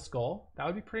modest goal. That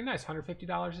would be pretty nice,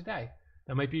 $150 a day.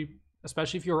 That might be,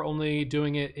 especially if you're only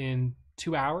doing it in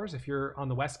 2 hours, if you're on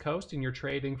the West Coast and you're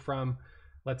trading from,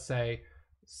 let's say,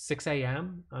 6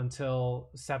 a.m.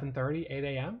 until 7:30, 8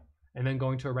 a.m., and then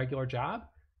going to a regular job,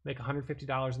 make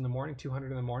 $150 in the morning, $200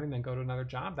 in the morning, then go to another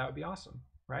job. That would be awesome,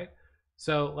 right?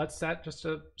 So let's set just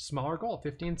a smaller goal,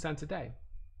 15 cents a day.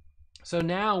 So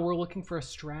now we're looking for a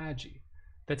strategy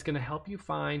that's going to help you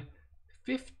find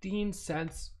 15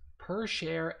 cents per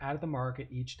share out of the market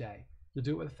each day. You'll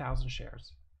do it with 1,000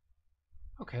 shares.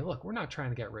 Okay, look, we're not trying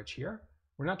to get rich here.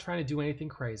 We're not trying to do anything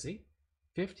crazy.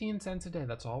 15 cents a day,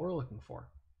 that's all we're looking for.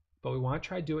 But we want to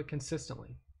try to do it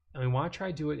consistently. And we want to try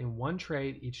to do it in one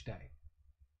trade each day.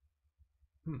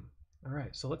 All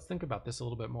right, so let's think about this a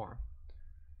little bit more.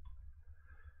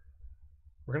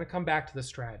 We're going to come back to this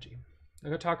strategy. I'm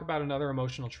going to talk about another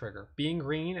emotional trigger, being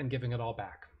green and giving it all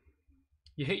back.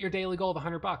 You hit your daily goal of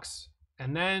 $100,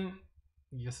 and then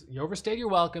you overstayed your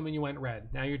welcome and you went red.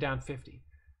 Now you're down 50.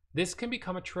 This can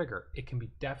become a trigger. It can be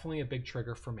definitely a big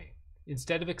trigger for me.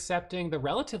 Instead of accepting the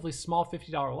relatively small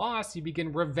 $50 loss, you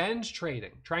begin revenge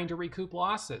trading, trying to recoup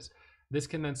losses. This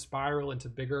can then spiral into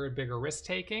bigger and bigger risk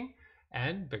taking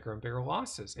and bigger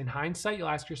losses. In hindsight, you'll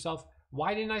ask yourself,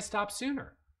 why didn't I stop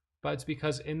sooner? But it's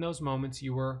because in those moments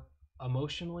you were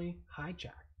emotionally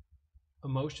hijacked.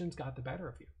 Emotions got the better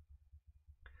of you.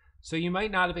 So you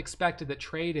might not have expected that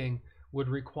trading would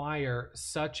require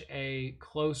such a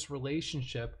close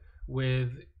relationship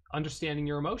with understanding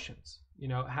your emotions. You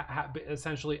know,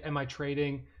 essentially, am I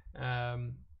trading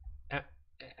from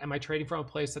a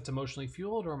place that's emotionally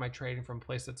fueled, or am I trading from a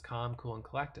place that's calm, cool, and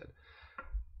collected?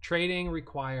 Trading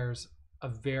requires a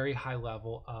very high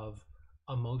level of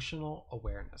emotional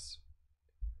awareness.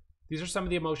 These are some of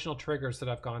the emotional triggers that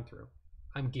I've gone through.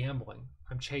 I'm gambling,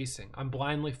 I'm chasing, I'm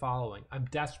blindly following, I'm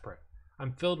desperate,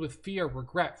 I'm filled with fear,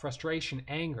 regret, frustration,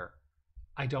 anger.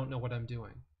 I don't know what I'm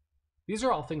doing. These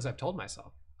are all things I've told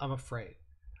myself. I'm afraid.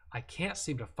 I can't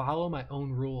seem to follow my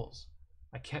own rules.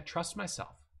 I can't trust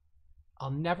myself.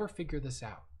 I'll never figure this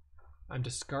out. I'm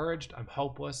discouraged, I'm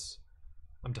hopeless,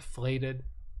 I'm deflated,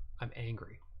 I'm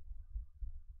angry.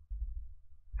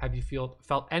 Have you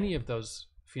felt any of those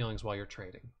feelings while you're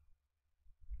trading?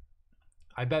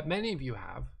 I bet many of you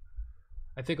have.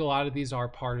 I think a lot of these are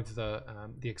part of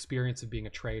the experience of being a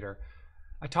trader.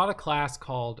 I taught a class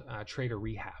called Trader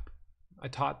Rehab. I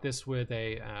taught this with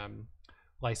a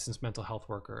licensed mental health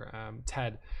worker,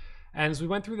 Ted. And as we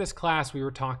went through this class, we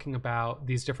were talking about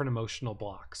these different emotional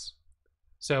blocks.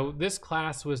 So this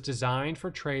class was designed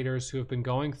for traders who have been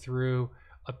going through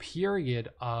a period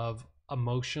of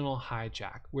emotional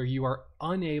hijack where you are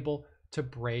unable to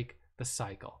break the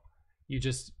cycle. You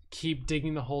just keep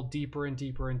digging the hole deeper and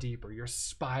deeper and deeper. You're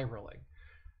spiraling.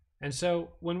 And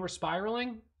so when we're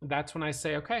spiraling, that's when I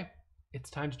say, okay, it's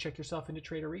time to check yourself into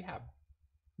Trader Rehab.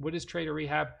 What is Trader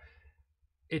Rehab?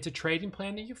 It's a trading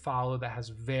plan that you follow that has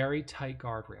very tight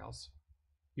guardrails.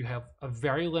 You have a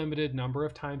very limited number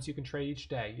of times you can trade each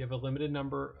day. You have a limited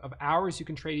number of hours you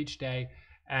can trade each day,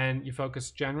 and you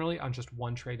focus generally on just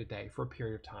one trade a day for a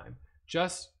period of time,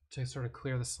 just to sort of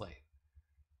clear the slate.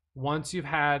 Once you've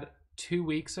had 2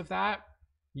 weeks of that,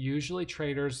 usually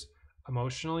traders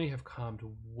emotionally have calmed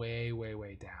way, way,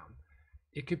 way down.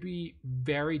 It could be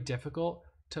very difficult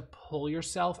to pull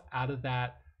yourself out of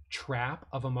that trap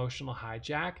of emotional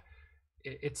hijack.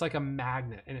 It's like a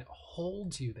magnet and it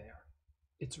holds you there.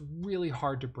 It's really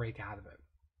hard to break out of it.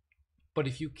 But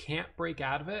if you can't break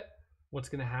out of it, what's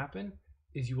going to happen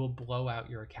is you will blow out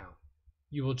your account.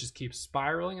 You will just keep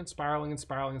spiraling and spiraling and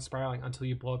spiraling and spiraling until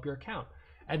you blow up your account.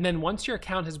 And then once your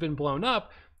account has been blown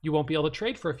up, you won't be able to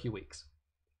trade for a few weeks.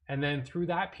 And then through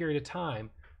that period of time,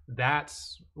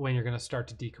 that's when you're going to start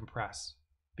to decompress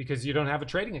because you don't have a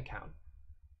trading account.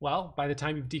 Well, by the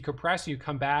time you've decompressed, you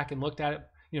come back and looked at it,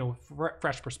 with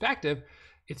fresh perspective,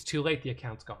 it's too late. The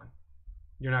account's gone.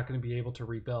 You're not going to be able to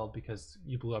rebuild because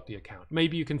you blew up the account.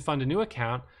 Maybe you can fund a new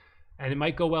account and it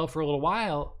might go well for a little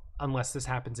while. Unless this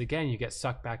happens again, you get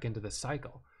sucked back into this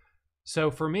cycle.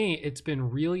 So for me, it's been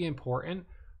really important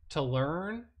to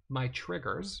learn my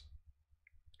triggers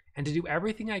and to do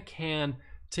everything I can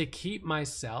to keep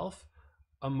myself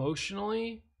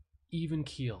emotionally even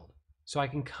keeled. So I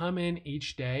can come in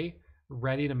each day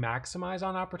ready to maximize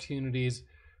on opportunities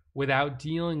without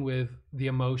dealing with the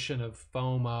emotion of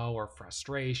FOMO or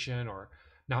frustration or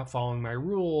not following my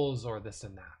rules or this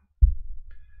and that.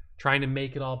 Trying to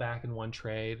make it all back in one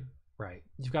trade, right?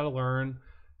 You've got to learn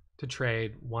to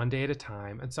trade one day at a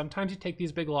time. And sometimes you take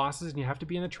these big losses and you have to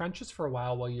be in the trenches for a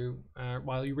while you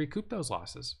recoup those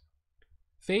losses.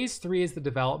 Phase 3 is the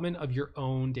development of your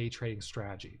own day trading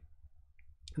strategy.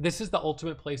 This is the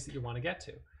ultimate place that you want to get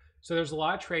to. So there's a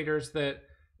lot of traders that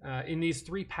in these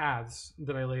 3 paths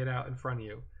that I laid out in front of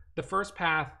you. The first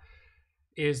path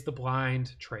is the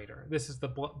blind trader. This is the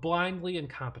blindly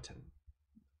incompetent.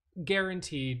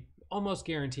 Guaranteed, almost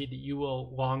guaranteed that you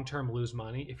will long-term lose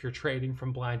money if you're trading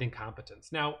from blind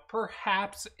incompetence. Now,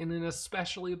 perhaps in an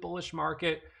especially bullish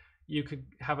market, you could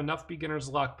have enough beginner's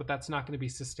luck, but that's not going to be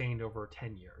sustained over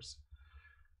 10 years.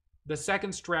 The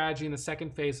second strategy and the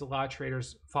second phase a lot of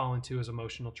traders fall into is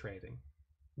emotional trading.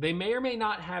 They may or may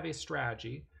not have a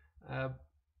strategy.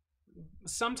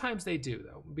 Sometimes they do,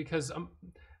 though, because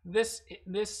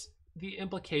the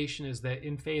implication is that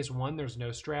in phase one there's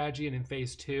no strategy, and in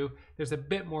phase two there's a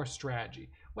bit more strategy.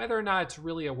 Whether or not it's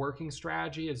really a working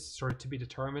strategy is sort of to be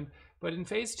determined. But in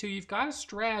phase two, you've got a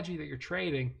strategy that you're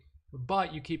trading,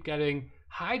 but you keep getting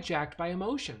hijacked by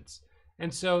emotions.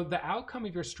 And so the outcome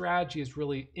of your strategy is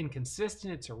really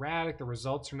inconsistent. It's erratic. The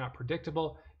results are not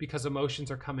predictable because emotions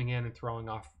are coming in and throwing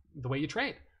off the way you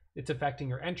trade. It's affecting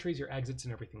your entries, your exits,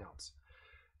 and everything else.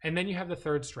 And then you have the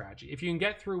third strategy. If you can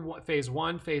get through phase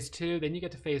one, phase two, then you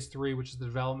get to phase three, which is the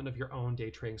development of your own day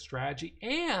trading strategy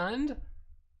and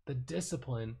the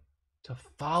discipline to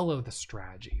follow the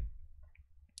strategy.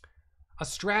 A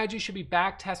strategy should be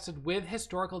back tested with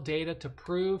historical data to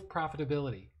prove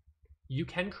profitability. You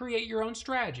can create your own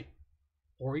strategy,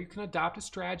 or you can adopt a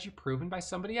strategy proven by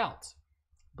somebody else.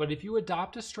 But if you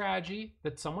adopt a strategy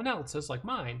that someone else's, like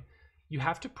mine, you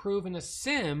have to prove in a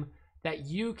sim that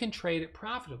you can trade it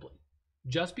profitably.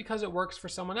 Just because it works for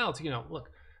someone else, look,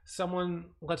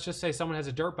 let's just say someone has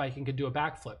a dirt bike and can do a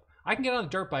backflip. I can get on a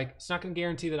dirt bike. It's not going to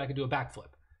guarantee that I can do a backflip,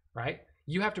 right?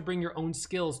 You have to bring your own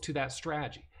skills to that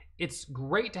strategy. It's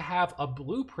great to have a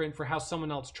blueprint for how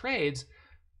someone else trades,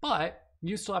 but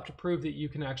you still have to prove that you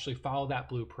can actually follow that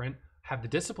blueprint, have the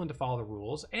discipline to follow the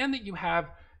rules, and that you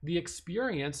have the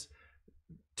experience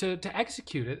to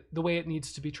execute it the way it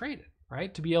needs to be traded,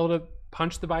 right? To be able to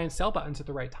punch the buy and sell buttons at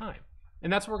the right time.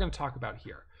 And that's what we're going to talk about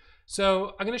here.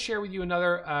 So I'm going to share with you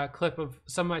another clip of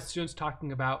some of my students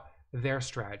talking about their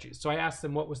strategies. So I asked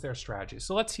them what was their strategy.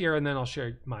 So let's hear, and then I'll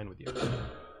share mine with you.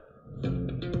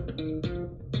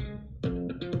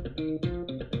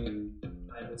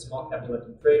 I'm a small cap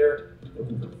momentum trader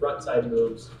looking for front side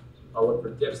moves. I'll look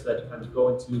for dips that kind of go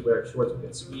into where shorts will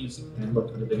get squeezed and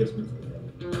look for the biggest moves of the day.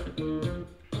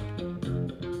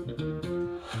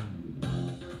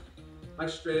 My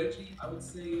strategy, I would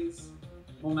say, is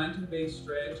momentum-based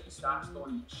strategy, stocks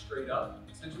going straight up.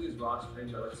 Essentially, as Ross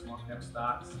trades, I like small cap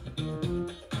stocks.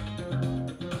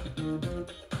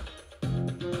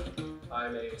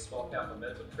 I'm a small cap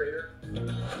momentum trader.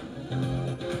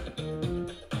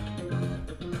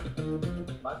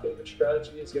 My favorite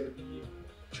strategy is going to be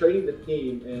trading the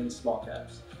theme in small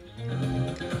caps. I'm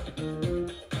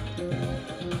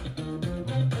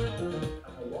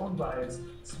a long biased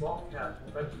small cap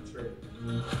momentum trader.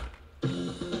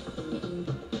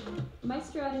 My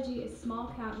strategy is small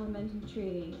cap momentum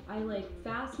trading. I like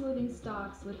fast moving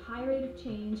stocks with high rate of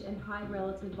change and high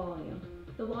relative volume.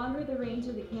 The longer the range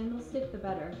of the candlestick, the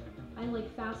better. I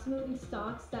like fast moving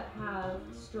stocks that have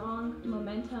strong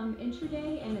momentum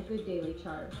intraday and a good daily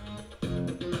chart.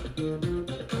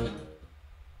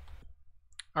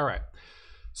 All right.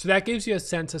 So that gives you a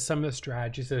sense of some of the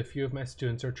strategies that a few of my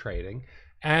students are trading.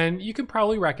 And you can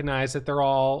probably recognize that they're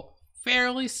all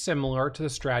fairly similar to the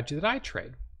strategy that I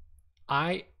trade.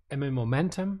 I am a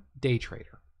momentum day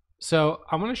trader. So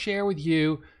I want to share with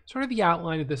you sort of the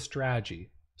outline of this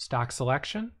strategy: stock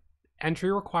selection,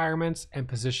 entry requirements, and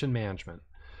position management.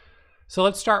 So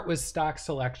let's start with stock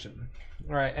selection.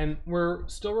 All right, and we're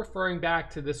still referring back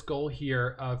to this goal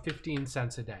here of 15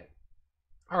 cents a day.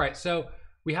 All right, so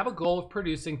we have a goal of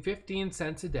producing 15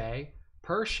 cents a day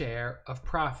per share of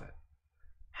profit.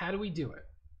 How do we do it?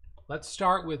 Let's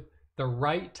start with the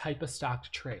right type of stock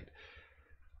to trade.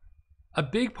 A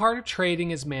big part of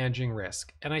trading is managing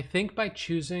risk. And I think by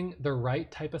choosing the right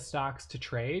type of stocks to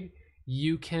trade,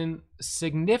 you can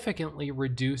significantly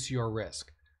reduce your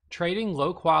risk. Trading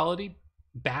low quality,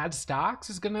 bad stocks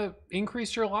is going to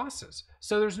increase your losses.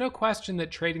 So there's no question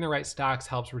that trading the right stocks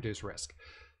helps reduce risk.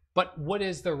 But what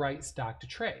is the right stock to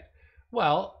trade?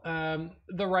 Well,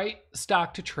 the right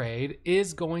stock to trade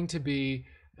is going to be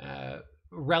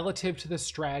relative to the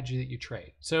strategy that you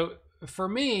trade. So for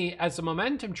me, as a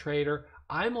momentum trader,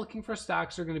 I'm looking for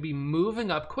stocks that are going to be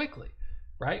moving up quickly,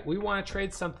 right? We want to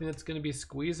trade something that's going to be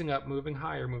squeezing up, moving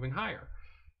higher, moving higher.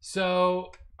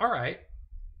 So, all right,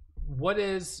 what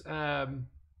is, and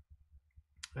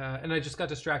I just got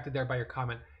distracted there by your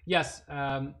comment. Yes,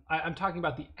 I'm talking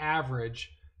about the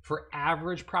average. For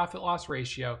average profit loss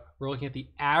ratio, we're looking at the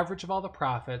average of all the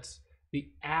profits, the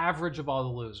average of all the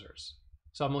losers.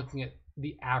 So I'm looking at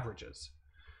the averages,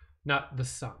 not the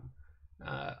sum.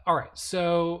 All right,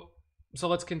 so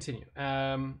let's continue.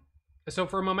 So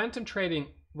for momentum trading,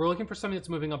 we're looking for something that's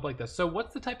moving up like this. So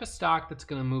what's the type of stock that's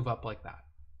going to move up like that?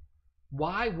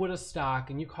 Why would a stock,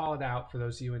 and you call it out for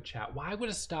those of you in chat, why would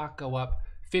a stock go up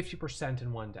 50%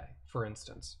 in one day, for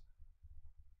instance?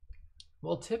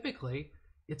 Well, typically,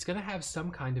 it's going to have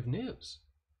some kind of news.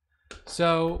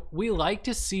 So we like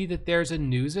to see that there's a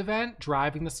news event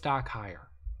driving the stock higher.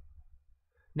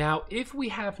 Now, if we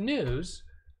have news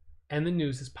and the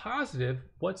news is positive,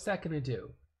 what's that going to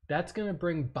do? That's going to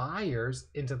bring buyers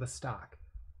into the stock.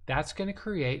 That's going to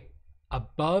create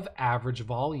above average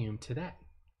volume today.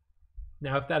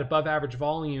 Now, if that above average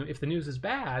volume, if the news is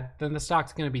bad, then the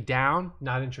stock's going to be down,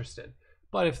 not interested.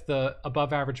 But if the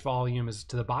above average volume is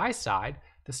to the buy side,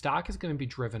 the stock is going to be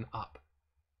driven up.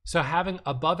 So having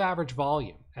above average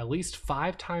volume, at least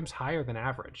 5 times higher than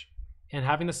average, and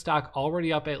having the stock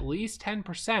already up at least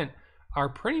 10% are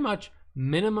pretty much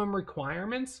minimum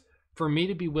requirements for me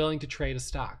to be willing to trade a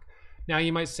stock. Now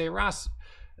you might say, Ross,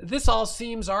 this all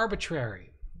seems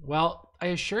arbitrary. Well, I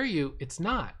assure you it's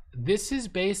not. This is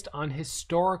based on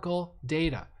historical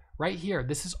data right here.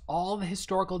 This is all the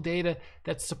historical data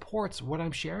that supports what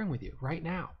I'm sharing with you right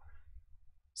now.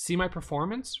 See my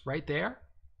performance right there?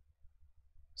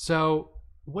 So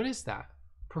what is that?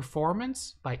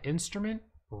 Performance by instrument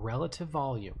relative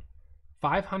volume.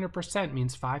 500%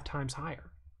 means 5 times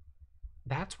higher.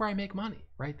 That's where I make money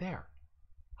right there.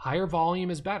 Higher volume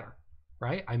is better,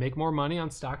 right? I make more money on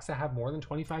stocks that have more than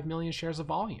 25 million shares of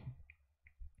volume.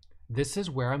 This is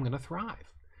where I'm going to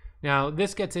thrive. Now,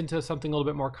 this gets into something a little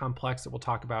bit more complex that we'll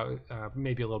talk about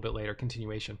maybe a little bit later,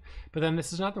 continuation. But then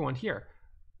this is another one here.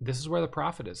 This is where the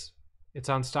profit is. It's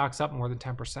on stocks up more than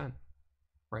 10%.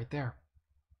 Right there.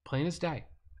 Plain as day.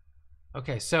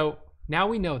 Okay, so now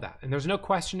we know that, and there's no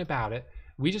question about it.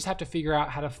 We just have to figure out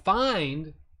how to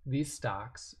find these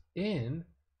stocks in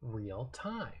real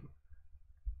time.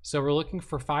 So we're looking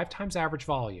for 5 times average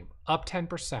volume, up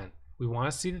 10%. We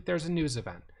want to see that there's a news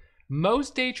event.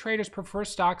 Most day traders prefer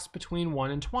stocks between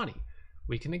 1 and 20.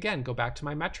 We can again go back to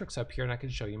my metrics up here and I can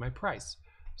show you my price.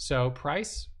 So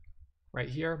price right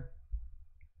here.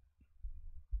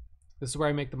 This is where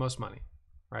I make the most money,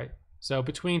 right? So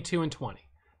between 2 and 20.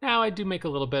 Now I do make a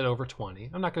little bit over 20.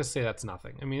 I'm not going to say that's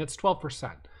nothing. I mean, it's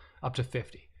 12% up to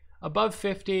 50. Above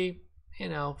 50,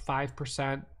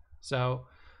 5%. So,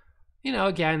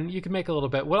 again, you can make a little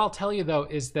bit. What I'll tell you though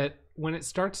is that when it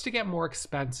starts to get more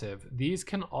expensive, these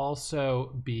can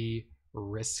also be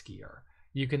riskier.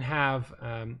 You can have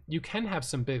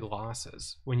some big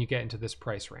losses when you get into this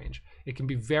price range. It can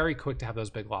be very quick to have those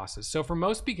big losses. So for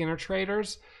most beginner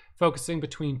traders, focusing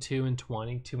between 2 and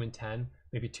 20, 2 and 10,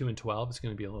 maybe 2 and 12 is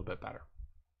going to be a little bit better.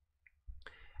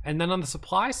 And then on the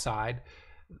supply side,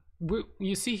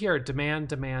 you see here demand,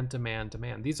 demand, demand,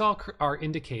 demand. These all are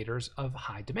indicators of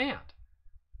high demand,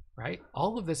 right?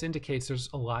 All of this indicates there's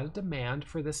a lot of demand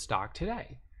for this stock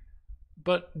today.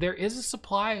 But there is a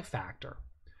supply factor.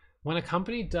 When a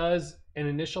company does an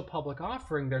initial public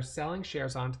offering, they're selling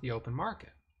shares onto the open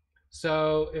market.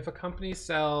 So if a company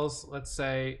sells, let's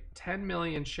say, 10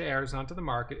 million shares onto the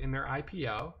market in their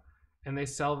IPO, and they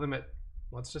sell them at,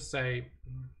 let's just say,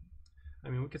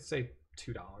 we could say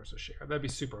 $2 a share. That'd be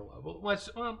super low.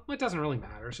 Well, it doesn't really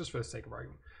matter. It's just for the sake of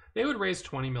argument. They would raise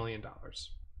 $20 million,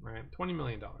 right? $20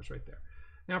 million right there.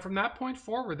 Now, from that point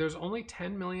forward, there's only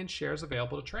 10 million shares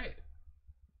available to trade.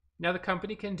 Now, the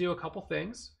company can do a couple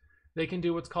things. They can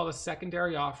do what's called a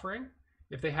secondary offering.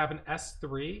 If they have an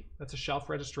S3, that's a shelf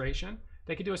registration,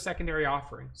 they could do a secondary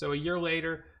offering. So a year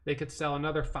later, they could sell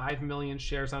another 5 million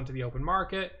shares onto the open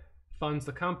market, funds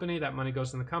the company, that money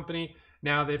goes in the company.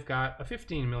 Now they've got a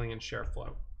 15 million share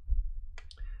float.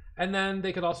 And then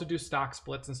they could also do stock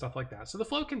splits and stuff like that. So the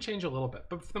float can change a little bit,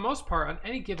 but for the most part, on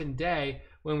any given day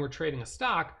when we're trading a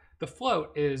stock, the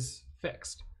float is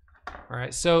fixed. All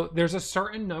right, so there's a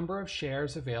certain number of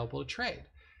shares available to trade.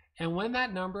 And when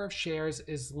that number of shares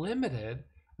is limited,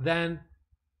 then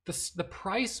the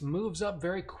price moves up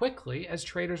very quickly as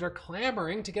traders are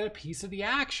clamoring to get a piece of the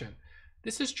action.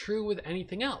 This is true with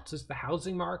anything else. It's the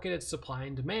housing market, it's supply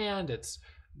and demand, it's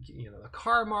the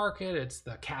car market, it's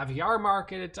the caviar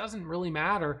market. It doesn't really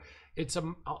matter.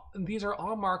 These are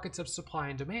all markets of supply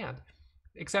and demand.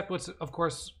 Except what's, of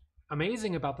course,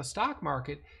 amazing about the stock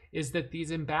market is that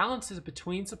these imbalances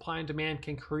between supply and demand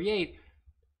can create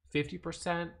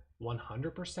 50%,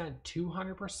 100%,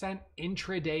 200%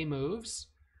 intraday moves,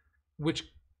 which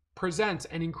presents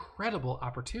an incredible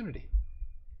opportunity.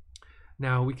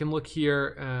 Now we can look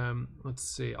here, let's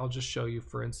see, I'll just show you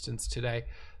for instance today.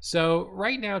 So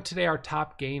right now today our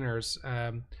top gainers,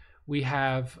 we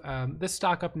have this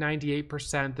stock up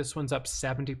 98%, this one's up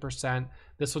 70%,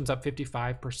 this one's up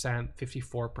 55%,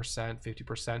 54%,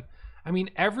 50%. I mean,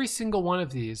 every single one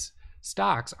of these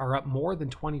stocks are up more than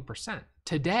 20%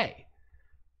 today.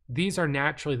 These are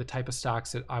naturally the type of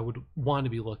stocks that I would want to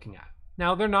be looking at.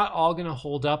 Now, they're not all going to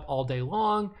hold up all day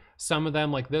long. Some of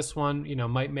them, like this one,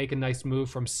 might make a nice move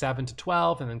from 7 to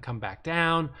 12 and then come back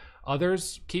down.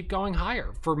 Others keep going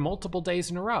higher for multiple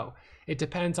days in a row. It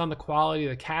depends on the quality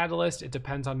of the catalyst. It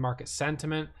depends on market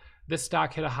sentiment. This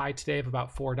stock hit a high today of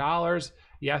about $4.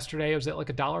 Yesterday it was at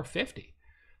like $1.50.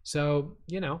 So,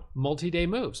 multi-day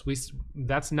moves.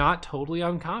 That's not totally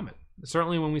uncommon.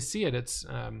 Certainly when we see it,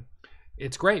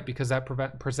 it's great because that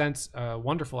presents a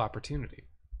wonderful opportunity.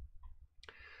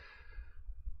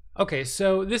 Okay,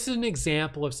 so this is an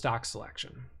example of stock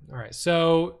selection. All right,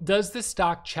 so does this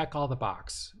stock check all the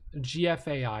box?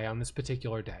 GFAI on this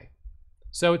particular day.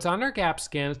 So it's on our gap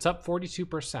scan, it's up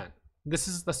 42%. This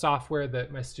is the software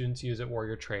that my students use at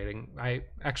Warrior Trading. I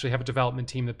actually have a development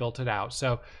team that built it out.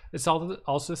 So it's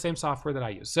also the same software that I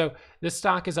use. So this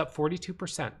stock is up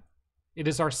 42%. It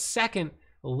is our second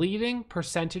leading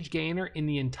percentage gainer in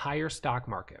the entire stock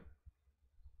market.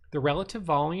 The relative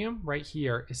volume right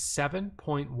here is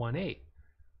 7.18.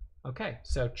 Okay,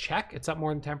 so check, it's up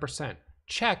more than 10%.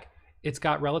 Check, it's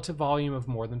got relative volume of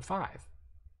more than 5.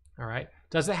 All right,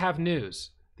 does it have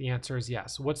news? The answer is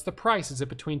yes. What's the price? Is it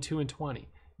between 2 and 20?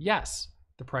 Yes,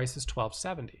 the price is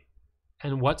 $12.70.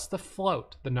 And what's the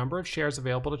float? The number of shares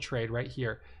available to trade right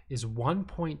here is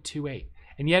 1.28.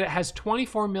 And yet it has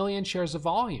 24 million shares of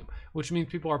volume, which means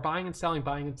people are buying and selling,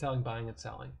 buying and selling, buying and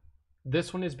selling.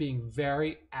 This one is being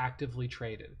very actively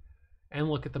traded. And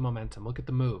look at the momentum. Look at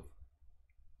the move.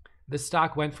 This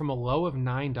stock went from a low of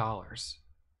 $9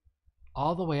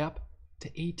 all the way up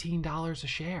to $18 a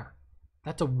share.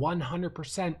 That's a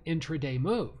 100% intraday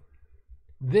move.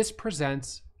 This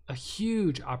presents a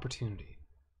huge opportunity.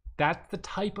 That's the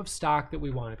type of stock that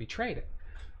we want to be trading.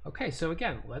 Okay, so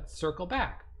again, let's circle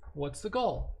back. What's the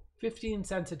goal? 15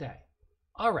 cents a day.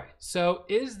 All right, so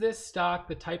is this stock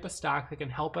the type of stock that can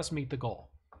help us meet the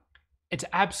goal? It's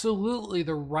absolutely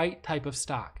the right type of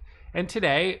stock. And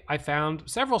today I found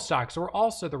several stocks that were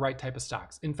also the right type of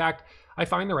stocks. In fact, I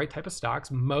find the right type of stocks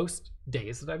most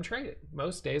days that I'm trading.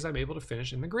 Most days I'm able to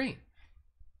finish in the green.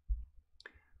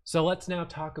 So let's now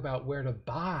talk about where to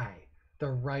buy the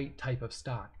right type of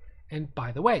stock. And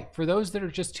by the way, for those that are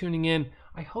just tuning in,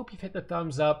 I hope you've hit the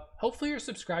thumbs up. Hopefully you're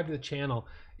subscribed to the channel.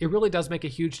 It really does make a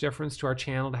huge difference to our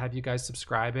channel to have you guys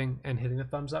subscribing and hitting the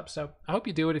thumbs up. So I hope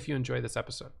you do it if you enjoy this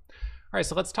episode. All right,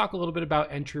 so let's talk a little bit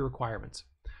about entry requirements.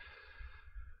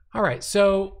 All right,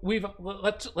 so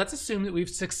let's assume that we've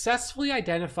successfully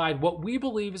identified what we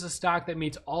believe is a stock that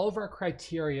meets all of our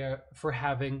criteria for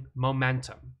having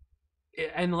momentum.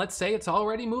 And let's say it's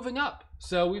already moving up.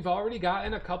 So we've already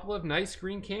gotten a couple of nice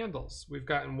green candles. We've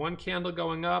gotten one candle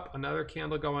going up, another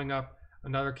candle going up,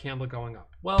 another candle going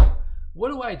up. Well, what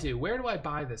do I do? Where do I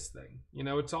buy this thing?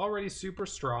 It's already super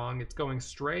strong. It's going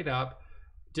straight up.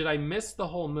 Did I miss the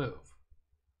whole move?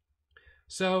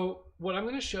 So what I'm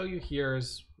going to show you here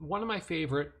is one of my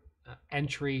favorite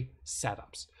entry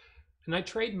setups. And I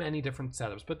trade many different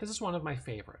setups, but this is one of my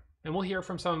favorite. And we'll hear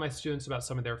from some of my students about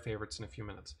some of their favorites in a few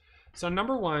minutes. So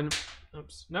number one,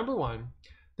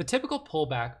 the typical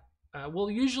pullback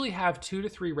will usually have 2 to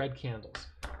 3 red candles.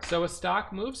 So a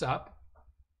stock moves up,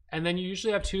 and then you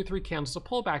usually have 2 to 3 candles of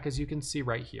pullback, as you can see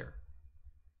right here.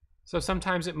 So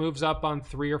sometimes it moves up on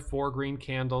 3 or 4 green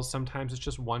candles. Sometimes it's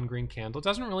just 1 green candle. It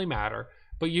doesn't really matter.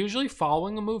 But usually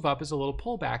following a move up is a little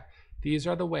pullback. These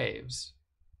are the waves.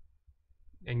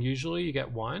 And usually you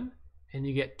get 1 and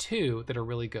you get 2 that are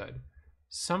really good.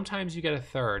 Sometimes you get a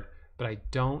third, but I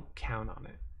don't count on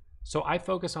it. So I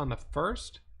focus on the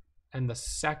first and the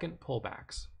second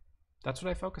pullbacks. That's what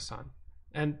I focus on.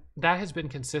 And that has been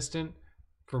consistent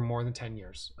for more than 10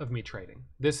 years of me trading.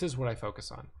 This is what I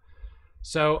focus on.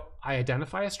 So I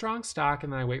identify a strong stock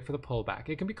and then I wait for the pullback.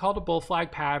 It can be called a bull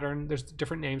flag pattern. There's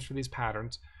different names for these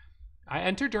patterns. I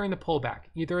enter during the pullback,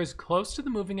 either as close to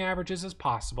the moving averages as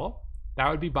possible.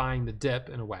 That would be buying the dip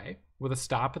in a way, with a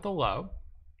stop at the low.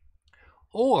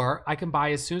 Or I can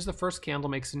buy as soon as the first candle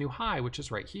makes a new high, which is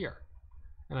right here.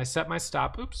 And I set my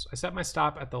stop, I set my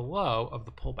stop at the low of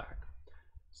the pullback.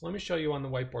 So let me show you on the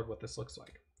whiteboard what this looks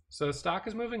like. So the stock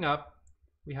is moving up.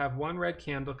 We have one red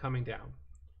candle coming down.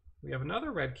 We have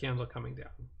another red candle coming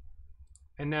down.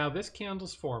 And now this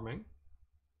candle's forming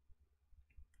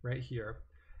right here.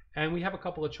 And we have a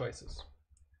couple of choices.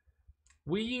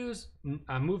 We use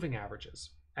moving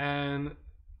averages. And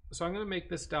so I'm going to make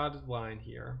this dotted line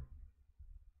here.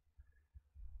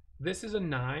 This is a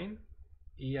 9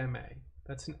 EMA.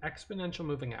 That's an exponential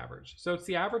moving average. So it's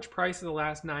the average price of the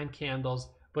last 9 candles,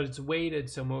 but it's weighted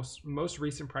so most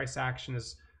recent price action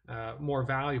is more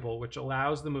valuable, which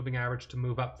allows the moving average to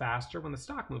move up faster when the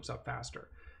stock moves up faster.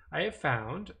 I have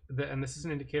found that, and this is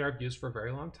an indicator I've used for a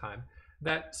very long time,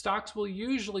 that stocks will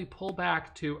usually pull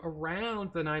back to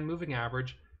around the 9 moving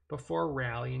average before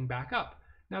rallying back up.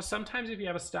 Now, sometimes if you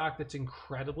have a stock that's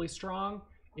incredibly strong,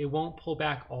 it won't pull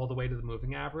back all the way to the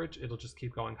moving average. It'll just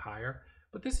keep going higher.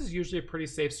 But this is usually a pretty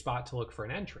safe spot to look for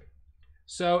an entry.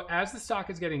 So as the stock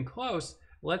is getting close,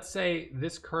 let's say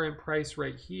this current price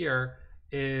right here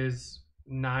is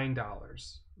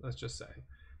 $9, let's just say.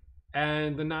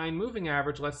 And the 9 moving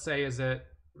average, let's say, is at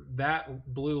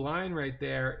that blue line right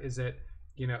there is at,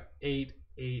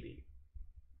 880.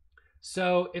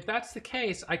 So if that's the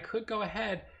case, I could go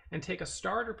ahead and take a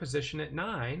starter position at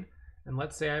 9, and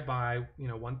let's say I buy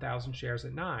 1,000 shares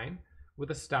at 9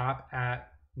 with a stop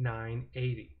at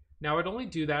 980. Now I'd only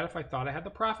do that if I thought I had the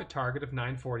profit target of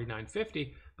 940,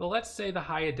 950, but let's say the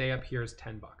high a day up here is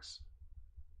 10 bucks.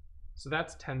 So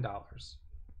that's $10.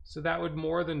 So that would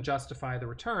more than justify the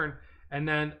return. And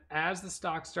then as the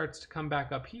stock starts to come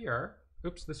back up here,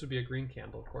 oops, this would be a green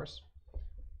candle, of course.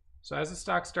 So as the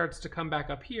stock starts to come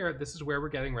back up here, this is where we're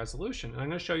getting resolution. And I'm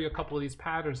going to show you a couple of these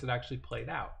patterns that actually played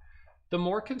out. The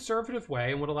more conservative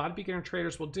way, and what a lot of beginner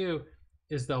traders will do,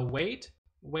 is they'll wait,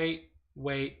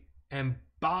 and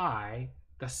buy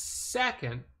the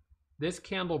second this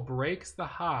candle breaks the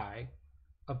high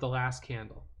of the last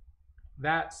candle.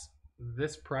 That's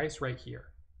this price right here.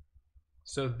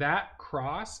 So that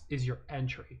cross is your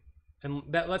entry. And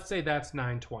that, let's say that's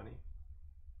 920.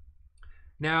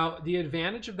 Now, the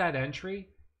advantage of that entry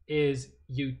is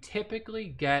you typically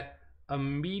get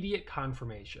immediate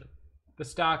confirmation. The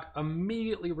stock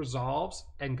immediately resolves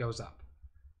and goes up.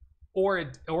 Or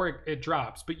it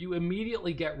drops, but you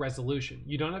immediately get resolution.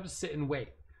 You don't have to sit and wait.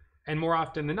 And more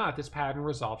often than not, this pattern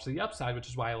resolves to the upside, which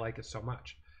is why I like it so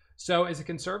much. So as a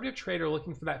conservative trader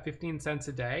looking for that 15 cents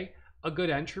a day, a good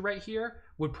entry right here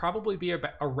would probably be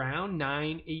about around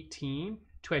 918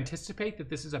 to anticipate that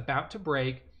this is about to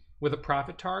break with a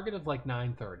profit target of like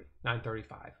 930,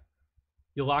 935.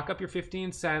 You lock up your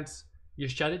 15 cents, you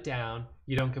shut it down,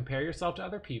 you don't compare yourself to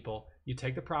other people, you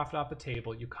take the profit off the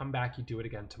table, you come back, you do it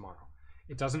again tomorrow.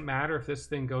 It doesn't matter if this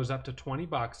thing goes up to 20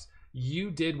 bucks, you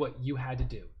did what you had to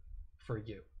do for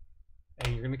you.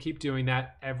 And you're gonna keep doing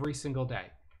that every single day.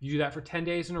 You do that for 10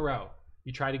 days in a row.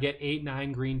 You try to get 8,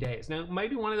 9 green days. Now, it might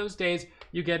be one of those days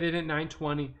you get in at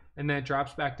 920 and then it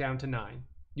drops back down to 9.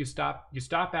 You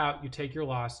stop out, you take your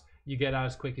loss, you get out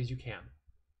as quick as you can.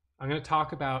 I'm going to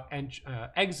talk about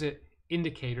exit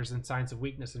indicators and signs of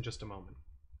weakness in just a moment.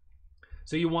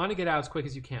 So you want to get out as quick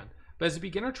as you can. But as a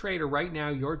beginner trader right now,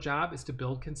 your job is to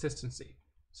build consistency.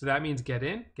 So that means get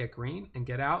in, get green, and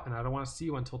get out, and I don't want to see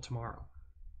you until tomorrow.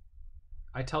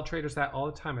 I tell traders that all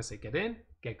the time. I say get in,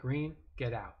 get green,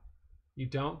 get out. You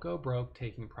don't go broke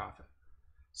taking profit.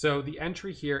 So the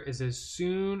entry here is as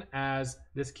soon as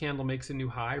this candle makes a new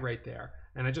high right there.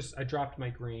 And I dropped my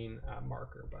green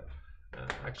marker, but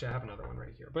actually I have another one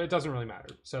right here, but it doesn't really matter.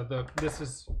 So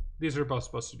these are both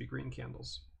supposed to be green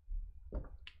candles.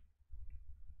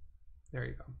 There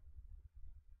you go.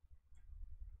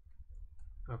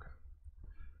 Okay.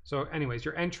 So anyways,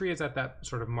 your entry is at that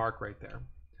sort of mark right there.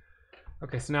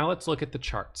 Okay, so now let's look at the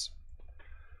charts.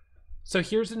 So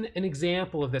here's an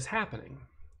example of this happening.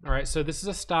 All right, so this is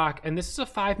a stock, and this is a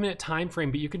 5-minute time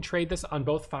frame, but you can trade this on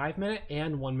both 5-minute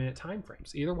and 1-minute time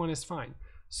frames. Either one is fine.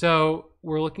 So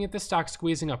we're looking at the stock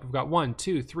squeezing up. We've got 1,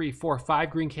 2, 3, 4, 5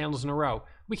 green candles in a row.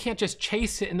 We can't just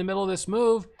chase it in the middle of this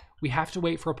move. We have to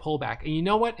wait for a pullback. And you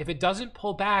know what? If it doesn't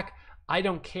pull back, I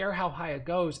don't care how high it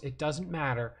goes. It doesn't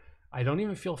matter. I don't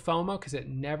even feel FOMO because it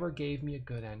never gave me a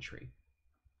good entry.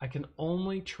 I can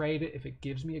only trade it if it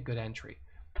gives me a good entry.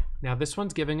 Now this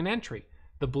one's giving an entry.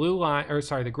 The blue line, or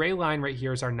sorry, the gray line right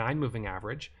here is our 9 moving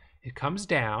average. It comes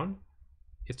down,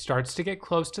 it starts to get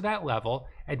close to that level,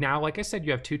 and now, like I said,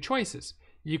 you have two choices.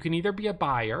 You can either be a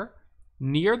buyer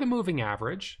near the moving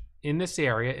average in this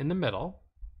area in the middle,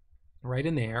 right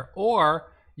in there,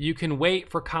 or you can wait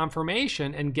for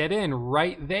confirmation and get in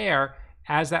right there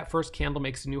as that first candle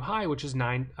makes a new high, which is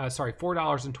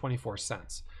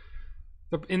 $4.24.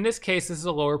 In this case, this is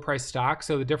a lower price stock,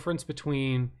 so the difference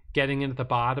between getting in at the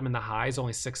bottom and the high is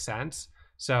only 6 cents.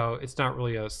 So it's not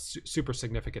really a super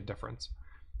significant difference.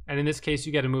 And in this case,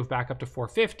 you get to move back up to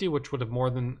 450, which would have more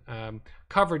than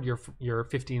covered your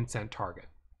 15-cent target.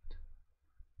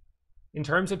 In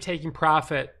terms of taking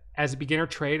profit, as a beginner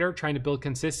trader trying to build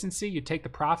consistency, you take the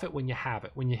profit when you have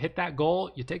it. When you hit that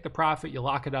goal, you take the profit, you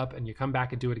lock it up, and you come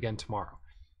back and do it again tomorrow.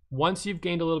 Once you've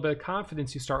gained a little bit of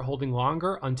confidence, you start holding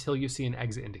longer until you see an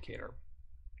exit indicator.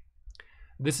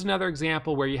 This is another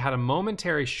example where you had a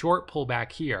momentary short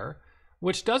pullback here,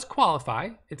 which does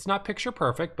qualify. It's not picture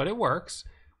perfect, but it works.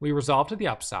 We resolve to the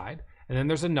upside, and then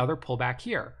there's another pullback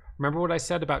here. Remember what I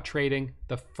said about trading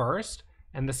the first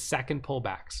and the second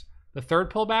pullbacks. The third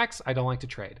pullbacks, I don't like to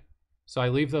trade. So I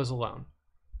leave those alone.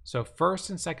 So first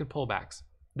and second pullbacks.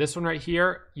 This one right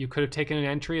here, you could have taken an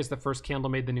entry as the first candle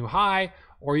made the new high,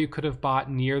 or you could have bought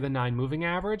near the 9 moving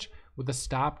average with a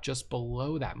stop just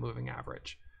below that moving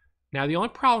average. Now, the only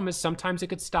problem is sometimes it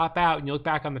could stop out and you look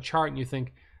back on the chart and you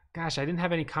think, gosh, I didn't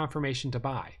have any confirmation to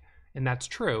buy. And that's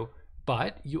true,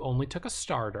 but you only took a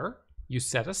starter, you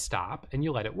set a stop, and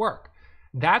you let it work.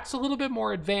 That's a little bit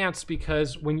more advanced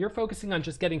because when you're focusing on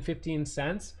just getting 15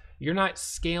 cents, you're not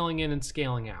scaling in and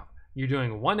scaling out. You're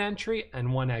doing one entry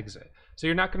and one exit. So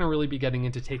you're not going to really be getting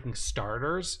into taking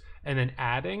starters and then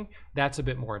adding. That's a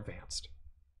bit more advanced.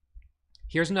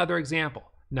 Here's another example.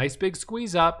 Nice big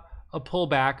squeeze up, a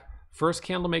pullback. First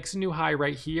candle makes a new high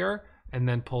right here and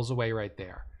then pulls away right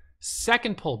there.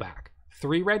 Second pullback,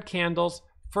 3 red candles.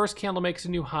 First candle makes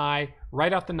a new high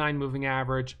right off the 9 moving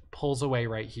average, pulls away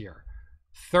right here.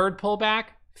 Third pullback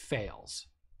fails,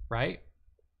 right?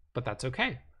 But that's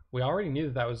okay. We already knew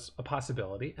that was a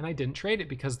possibility, and I didn't trade it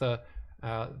because the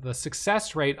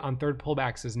success rate on third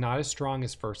pullbacks is not as strong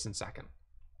as first and second.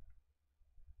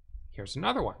 Here's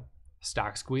another one.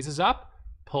 Stock squeezes up,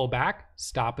 pull back,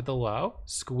 stop at the low,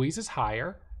 squeezes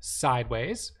higher,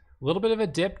 sideways, a little bit of a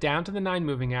dip down to the 9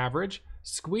 moving average,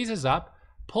 squeezes up,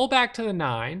 pull back to the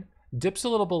 9, dips a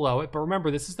little below it, but remember,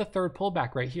 this is the third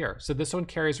pullback right here, so this one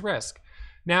carries risk.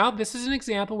 Now, this is an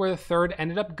example where the third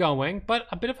ended up going, but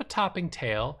a bit of a topping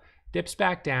tail, dips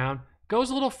back down,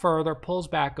 goes a little further, pulls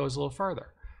back, goes a little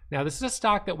further. Now, this is a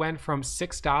stock that went from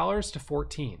 $6 to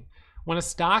 $14. When a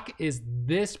stock is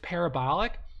this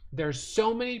parabolic, there's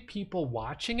so many people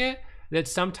watching it that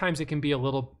sometimes it can be a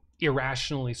little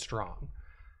irrationally strong.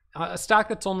 A stock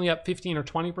that's only up 15 or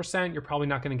 20%, you're probably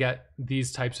not going to get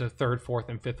these types of third, fourth,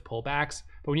 and fifth pullbacks.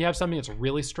 But when you have something that's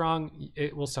really strong,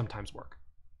 it will sometimes work.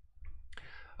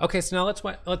 Okay, so now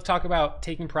let's talk about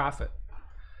taking profit.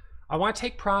 I want to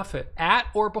take profit at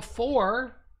or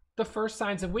before the first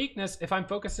signs of weakness if I'm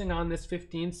focusing on this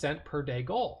 15 cent per day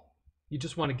goal. You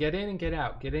just want to get in and get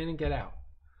out, get in and get out.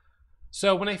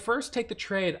 So when I first take the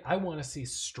trade, I want to see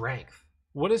strength.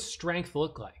 What does strength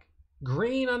look like?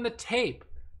 Green on the tape.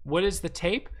 What is the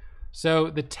tape? So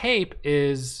the tape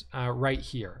is right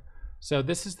here. So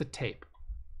this is the tape.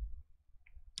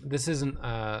 This isn't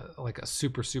like a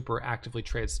super actively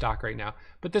traded stock right now,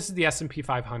 but this is the S&P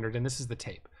 500 and this is the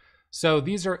tape. So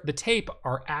the tape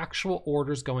are actual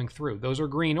orders going through. Those are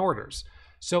green orders.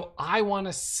 So I want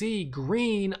to see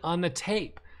green on the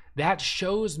tape. That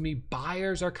shows me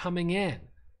buyers are coming in.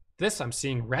 This I'm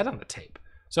seeing red on the tape.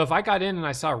 So if I got in and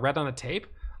I saw red on the tape,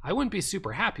 I wouldn't be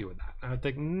super happy with that. I would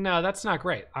think, no, that's not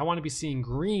great. I want to be seeing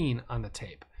green on the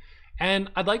tape.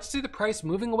 And I'd like to see the price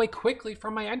moving away quickly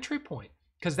from my entry point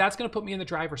because that's going to put me in the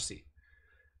driver's seat.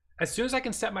 As soon as I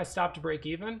can set my stop to break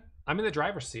even, I'm in the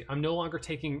driver's seat. I'm no longer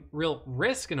taking real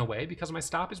risk in a way because my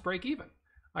stop is break even.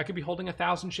 I could be holding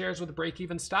 1,000 shares with a break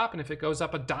even stop, and if it goes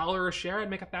up $1 a share, I'd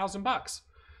make $1,000.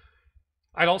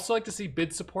 I'd also like to see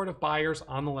bid support of buyers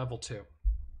on the level 2.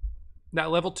 That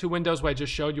level 2 window is what I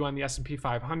just showed you on the S&P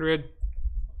 500,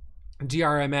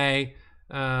 DRMA.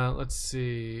 Let's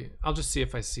see. I'll just see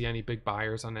if I see any big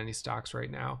buyers on any stocks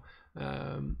right now.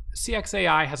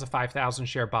 CXAI has a 5,000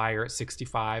 share buyer at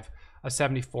 65, a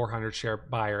 7,400 share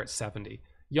buyer at 70.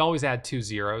 You always add 2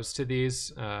 zeros to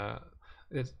these.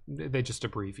 They just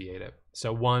abbreviate it.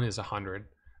 So 1 is 100,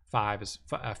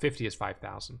 50 is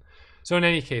 5,000. So in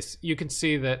any case, you can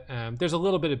see that there's a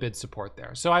little bit of bid support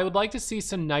there. So I would like to see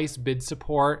some nice bid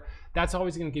support. That's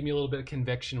always going to give me a little bit of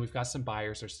conviction. We've got some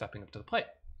buyers that are stepping up to the plate.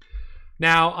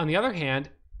 Now, on the other hand,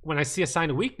 when I see a sign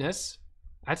of weakness,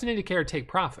 that's an indicator to take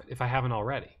profit if I haven't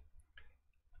already.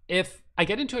 If I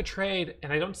get into a trade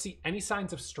and I don't see any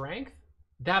signs of strength,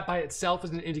 that by itself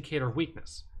is an indicator of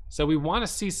weakness. So we want to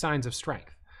see signs of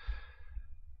strength.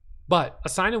 But a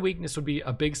sign of weakness would be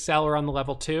a big seller on the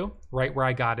level 2, right where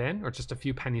I got in, or just a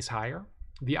few pennies higher.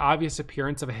 The obvious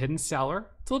appearance of a hidden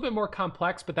seller. It's a little bit more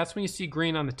complex, but that's when you see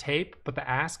green on the tape, but the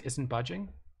ask isn't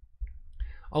budging.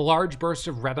 A large burst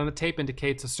of red on the tape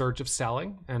indicates a surge of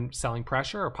selling and selling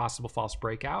pressure or possible false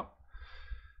breakout.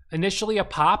 Initially a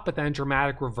pop, but then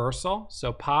dramatic reversal.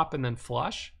 So pop and then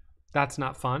flush. That's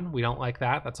not fun. We don't like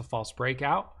that. That's a false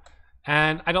breakout.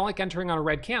 And I don't like entering on a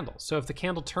red candle. So if the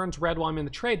candle turns red while I'm in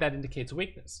the trade, that indicates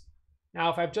weakness. Now,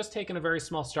 if I've just taken a very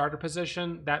small starter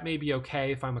position, that may be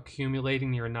okay if I'm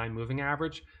accumulating near a 9 moving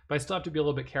average, but I still have to be a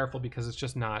little bit careful because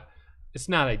it's not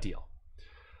ideal.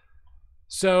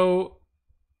 So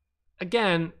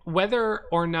again, whether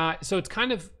or not, so it's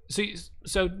kind of,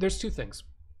 so there's 2 things.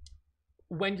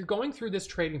 When you're going through this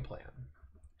trading plan,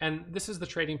 and this is the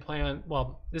trading plan,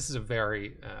 well, this is a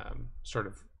very sort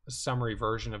of summary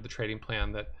version of the trading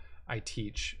plan that I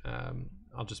teach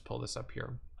I'll just pull this up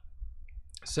here.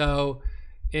 So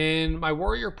in my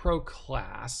Warrior Pro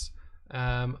class,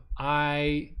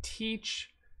 I teach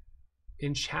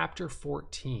in chapter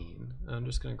 14. I'm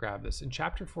just going to grab this. In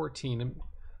chapter 14, and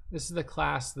this is the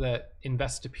class that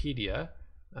Investopedia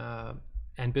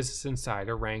and Business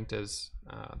Insider ranked as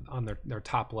on their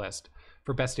top list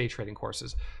for best day trading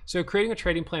courses. So creating a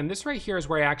trading plan, this right here is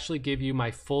where I actually give you my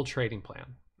full trading plan.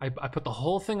 I put the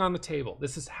whole thing on the table.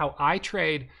 This is how I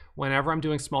trade whenever I'm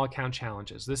doing small account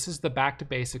challenges. This is the back to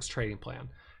basics trading plan.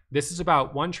 This is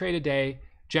about 1 trade a day,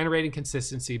 generating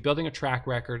consistency, building a track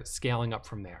record, scaling up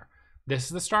from there. This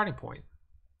is the starting point.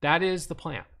 That is the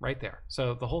plan right there.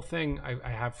 So the whole thing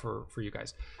I have for you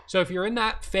guys. So if you're in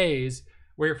that phase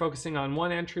where you're focusing on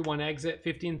 1 entry, 1 exit,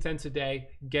 15 cents a day,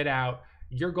 get out,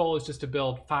 your goal is just to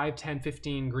build 5, 10,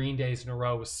 15 green days in a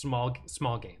row with small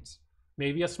gains.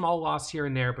 Maybe a small loss here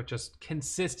and there, but just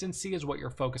consistency is what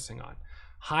you're focusing on.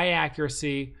 High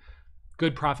accuracy,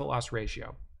 good profit loss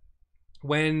ratio.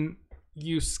 When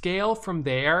you scale from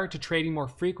there to trading more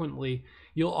frequently,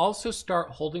 you'll also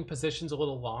start holding positions a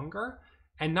little longer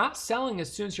and not selling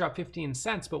as soon as you're up 15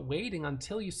 cents, but waiting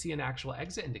until you see an actual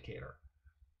exit indicator.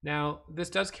 Now,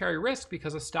 this does carry risk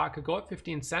because a stock could go up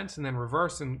 15 cents and then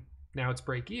reverse and now it's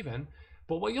break even.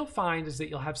 But what you'll find is that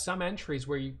you'll have some entries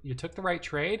where you took the right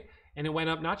trade and it went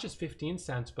up not just 15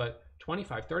 cents, but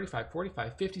 25, 35,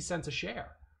 45, 50 cents a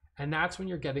share. And that's when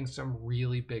you're getting some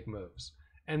really big moves.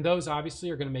 And those obviously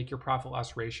are going to make your profit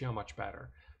loss ratio much better.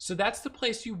 So that's the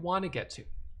place you want to get to,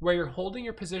 where you're holding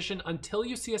your position until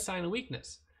you see a sign of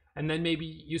weakness. And then maybe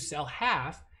you sell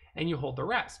half and you hold the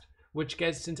rest, which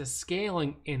gets into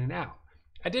scaling in and out.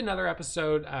 I did another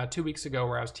episode 2 weeks ago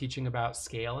where I was teaching about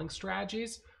scaling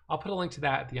strategies. I'll put a link to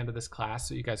that at the end of this class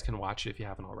so you guys can watch it if you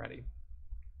haven't already.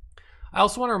 I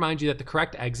also want to remind you that the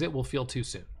correct exit will feel too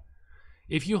soon.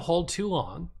 If you hold too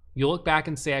long, you'll look back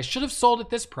and say, I should have sold at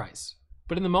this price.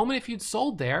 But in the moment, if you'd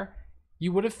sold there,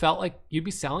 you would have felt like you'd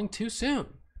be selling too soon.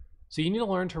 So you need to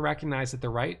learn to recognize that the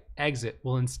right exit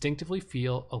will instinctively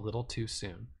feel a little too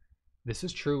soon. This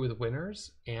is true with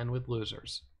winners and with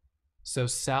losers. So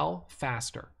sell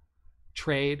faster,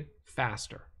 trade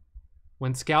faster.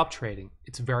 When scalp trading,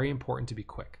 it's very important to be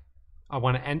quick. I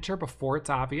want to enter before it's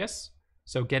obvious.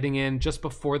 So getting in just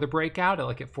before the breakout,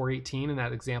 at 418 in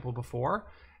that example before,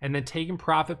 and then taking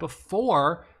profit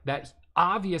before that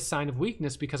obvious sign of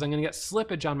weakness because I'm going to get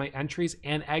slippage on my entries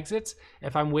and exits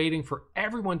if I'm waiting for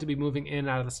everyone to be moving in and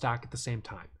out of the stock at the same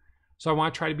time. So I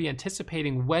want to try to be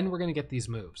anticipating when we're going to get these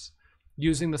moves,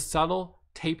 using the subtle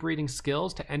tape reading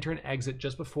skills to enter and exit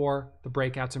just before the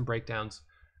breakouts and breakdowns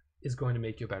is going to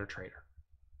make you a better trader.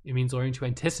 It means learning to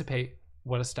anticipate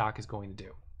what a stock is going to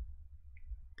do.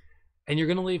 And you're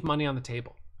going to leave money on the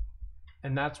table.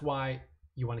 And that's why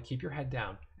you want to keep your head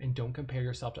down and don't compare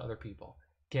yourself to other people.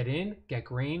 Get in, get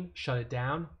green, shut it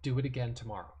down, do it again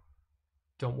tomorrow.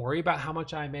 Don't worry about how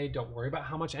much I made. Don't worry about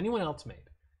how much anyone else made.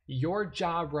 Your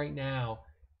job right now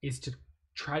is to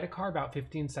try to carve out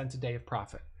 15 cents a day of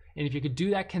profit. And if you could do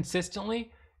that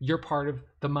consistently, you're part of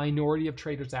the minority of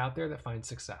traders out there that find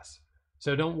success.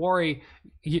 So don't worry.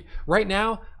 Right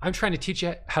now, I'm trying to teach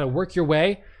you how to work your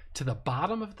way to the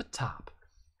bottom of the top.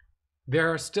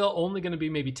 There are still only going to be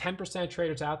maybe 10% of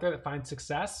traders out there that find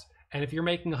success. And if you're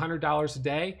making $100 a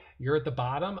day, you're at the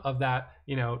bottom of that,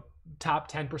 top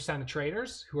 10% of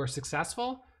traders who are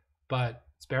successful. But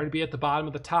it's better to be at the bottom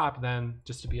of the top than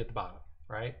just to be at the bottom,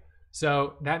 right?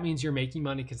 So that means you're making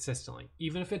money consistently,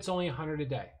 even if it's only 100 a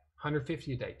day,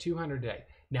 150 a day, 200 a day.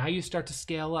 Now you start to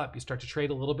scale up. You start to trade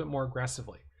a little bit more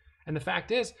aggressively. And the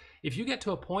fact is, if you get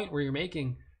to a point where you're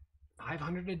making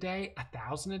 $500 a day,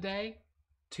 $1,000 a day,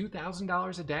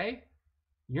 $2,000 a day,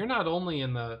 you're not only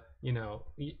in the,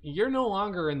 you're no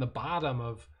longer in the bottom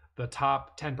of the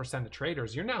top 10% of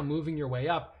traders. You're now moving your way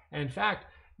up. And in fact,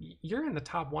 you're in the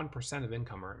top 1% of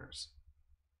income earners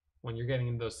when you're getting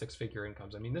into those 6-figure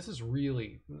incomes. I mean,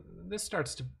 this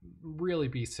starts to really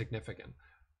be significant.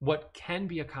 What can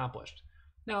be accomplished.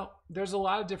 Now, there's a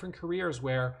lot of different careers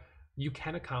where you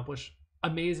can accomplish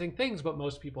amazing things, but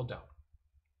most people don't.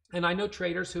 And I know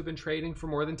traders who've been trading for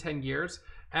more than 10 years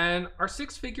and are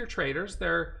 6-figure traders.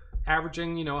 They're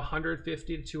averaging,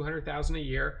 150 to 200,000 a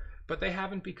year, but they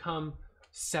haven't become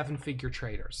 7-figure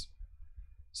traders.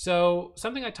 So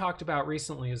something I talked about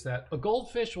recently is that a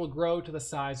goldfish will grow to the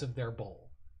size of their bowl,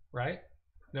 right?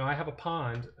 Now I have a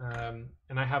pond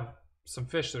and I have some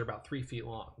fish that are about 3 feet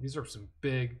long. These are some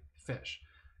big fish.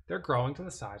 They're growing to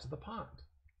the size of the pond.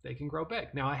 They can grow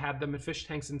big. Now I had them in fish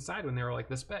tanks inside when they were like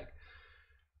this big.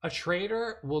 A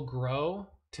trader will grow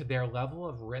to their level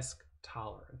of risk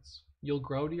tolerance. You'll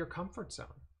grow to your comfort zone.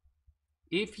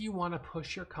 If you want to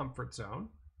push your comfort zone,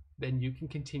 then you can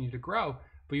continue to grow,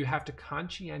 but you have to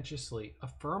conscientiously,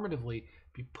 affirmatively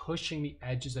be pushing the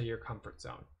edges of your comfort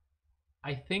zone.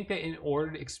 I think that in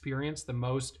order to experience the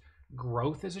most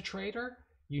growth as a trader,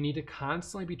 you need to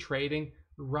constantly be trading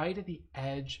right at the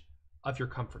edge of your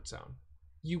comfort zone.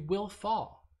 You will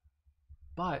fall,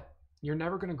 but you're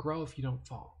never going to grow if you don't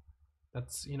fall.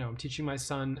 That's, I'm teaching my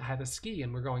son how to ski,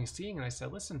 and we're going skiing, and I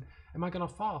said, listen, am I going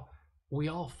to fall? We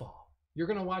all fall. You're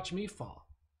going to watch me fall.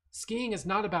 Skiing is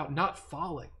not about not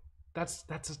falling. That's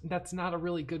not a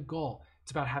really good goal.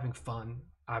 It's about having fun,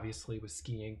 obviously, with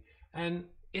skiing. And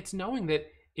it's knowing that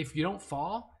if you don't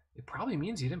fall, it probably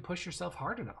means you didn't push yourself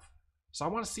hard enough. So I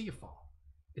want to see you fall.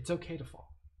 It's okay to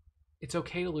fall. It's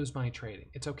okay to lose money trading.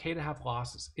 It's okay to have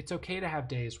losses. It's okay to have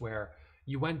days where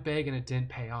you went big and it didn't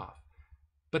pay off.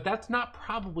 But that's not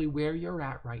probably where you're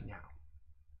at right now.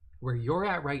 Where you're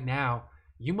at right now,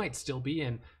 you might still be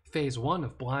in phase 1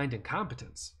 of blind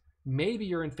incompetence. Maybe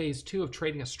you're in phase 2 of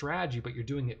trading a strategy, but you're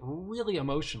doing it really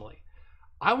emotionally.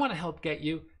 I want to help get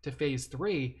you to phase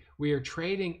 3, where you're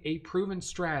trading a proven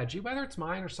strategy, whether it's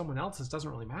mine or someone else's, doesn't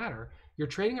really matter. You're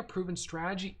trading a proven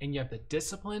strategy and you have the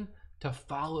discipline to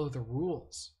follow the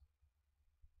rules.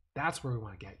 That's where we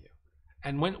want to get you.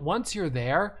 And once you're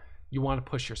there, you want to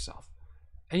push yourself.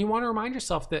 And you want to remind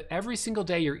yourself that every single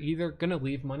day you're either going to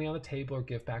leave money on the table or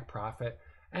give back profit.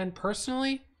 And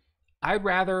personally, I'd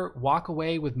rather walk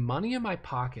away with money in my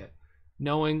pocket,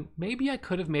 knowing maybe I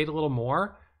could have made a little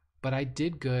more, but I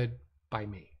did good by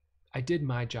me. I did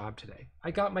my job today.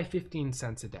 I got my 15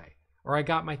 cents a day, or I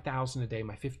got my 1,000 a day,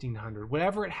 my 1,500,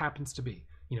 whatever it happens to be.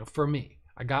 For me,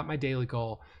 I got my daily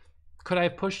goal. Could I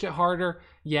have pushed it harder?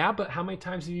 Yeah, but how many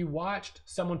times have you watched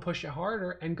someone push it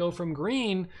harder and go from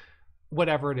green,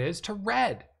 whatever it is, to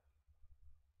red?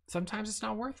 Sometimes it's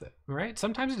not worth it, right?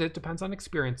 Sometimes it depends on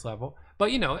experience level.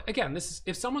 But again, this is,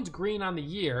 if someone's green on the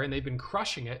year and they've been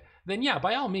crushing it, then yeah,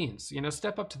 by all means,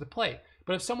 step up to the plate.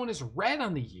 But if someone is red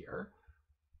on the year,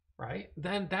 right,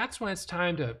 then that's when it's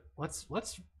time to let's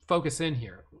focus in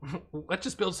here. Let's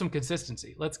just build some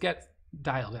consistency. Let's get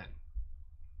dialed in.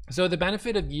 So the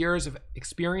benefit of years of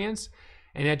experience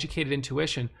and educated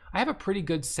intuition, I have a pretty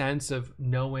good sense of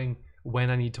knowing when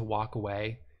I need to walk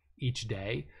away each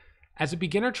day. As a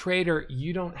beginner trader,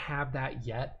 you don't have that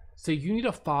yet, so you need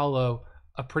to follow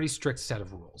a pretty strict set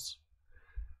of rules.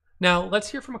 Now, let's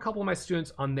hear from a couple of my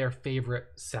students on their favorite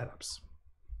setups.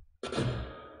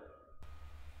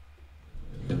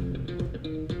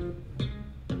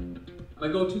 My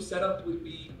go-to setup would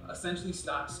be essentially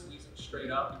stock squeezing straight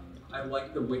up. I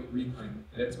like the wick reclaim.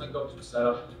 It's my go-to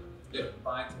setup. It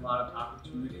provides a lot of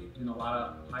opportunity and a lot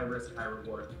of high risk, high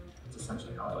reward. It's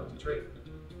essentially how I like to trade.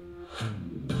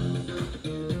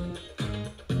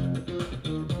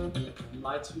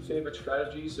 My two favorite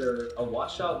strategies are a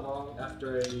washout long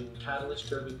after a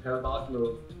catalyst-driven parabolic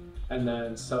move, and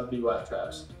then sub-VWAP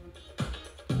traps.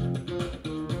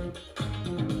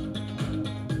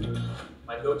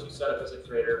 My go-to setup as a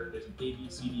trader is an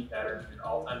ABCD pattern in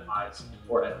all-time highs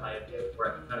or at high day,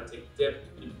 where I can kind of take a dip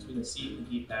in between the C and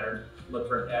D pattern, look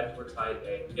for an add towards high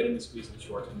day, getting the squeeze in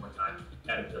shorts one more time,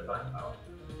 adding to the buying power.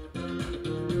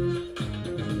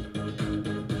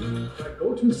 My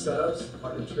go-to setups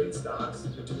are to trade stocks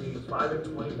between $5 and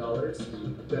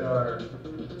 $20 that are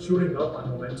shooting up on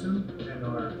momentum and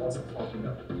are also popping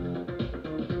up.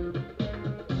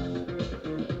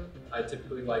 I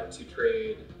typically like to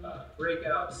trade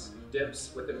breakouts,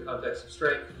 dips within the context of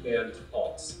strength, and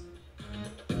halts.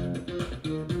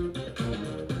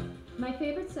 My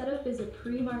favorite setup is a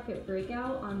pre-market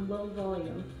breakout on low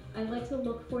volume. I like to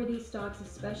look for these stocks,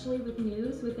 especially with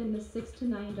news within the $6 to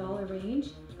 $9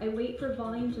 range. I wait for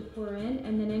volume to pour in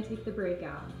and then I take the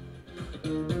breakout.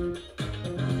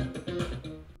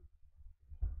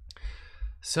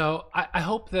 So I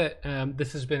hope that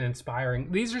this has been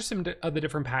inspiring. These are some of the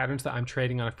different patterns that I'm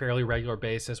trading on a fairly regular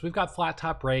basis. We've got flat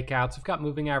top breakouts, we've got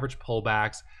moving average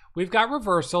pullbacks, we've got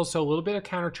reversals, so a little bit of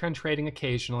counter trend trading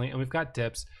occasionally, and we've got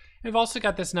dips. And we've also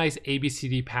got this nice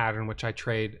ABCD pattern, which I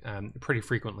trade pretty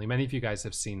frequently. Many of you guys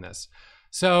have seen this.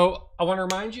 So I want to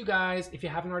remind you guys, if you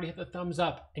haven't already hit the thumbs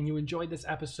up and you enjoyed this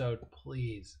episode,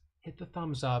 please hit the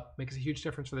thumbs up. Makes a huge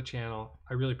difference for the channel.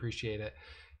 I really appreciate it.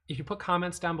 If you put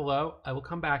comments down below, I will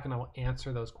come back and I will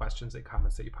answer those questions and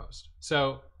comments that you post.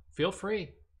 So feel free,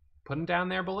 put them down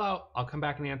there below. I'll come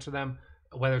back and answer them,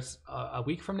 whether it's a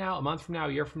week from now, a month from now,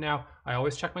 a year from now. I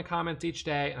always check my comments each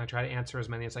day and I try to answer as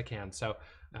many as I can. So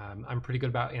I'm pretty good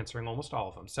about answering almost all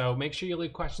of them. So make sure you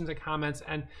leave questions and comments.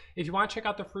 And if you want to check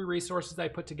out the free resources I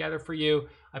put together for you,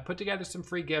 I put together some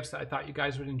free gifts that I thought you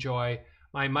guys would enjoy.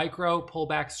 My micro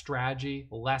pullback strategy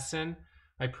lesson,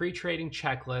 my pre-trading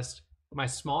checklist, my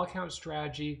small account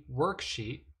strategy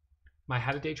worksheet, my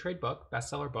How to Day Trade book,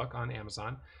 bestseller book on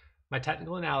Amazon, my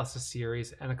technical analysis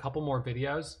series, and a couple more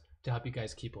videos to help you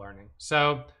guys keep learning.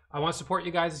 So I want to support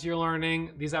you guys as you're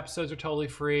learning. These episodes are totally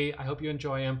free. I hope you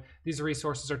enjoy them. These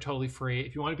resources are totally free.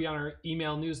 If you want to be on our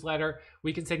email newsletter,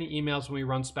 we can send you emails when we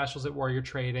run specials at Warrior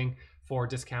Trading for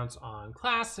discounts on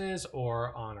classes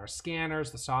or on our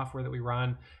scanners, the software that we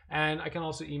run. And I can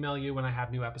also email you when I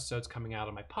have new episodes coming out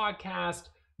on my podcast,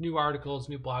 new articles,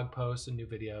 new blog posts, and new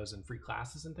videos and free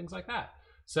classes and things like that.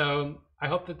 So I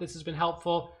hope that this has been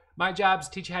helpful. My job is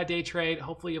to teach you how to day trade.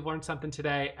 Hopefully you've learned something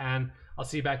today, and I'll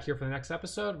see you back here for the next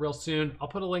episode real soon. I'll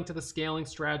put a link to the scaling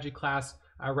strategy class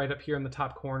right up here in the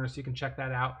top corner so you can check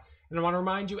that out. And I want to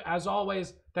remind you, as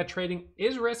always, that trading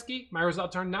is risky. My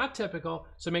results are not typical,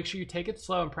 so make sure you take it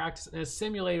slow and practice in a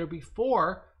simulator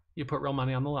before you put real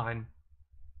money on the line.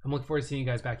 I'm looking forward to seeing you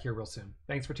guys back here real soon.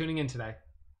 Thanks for tuning in today.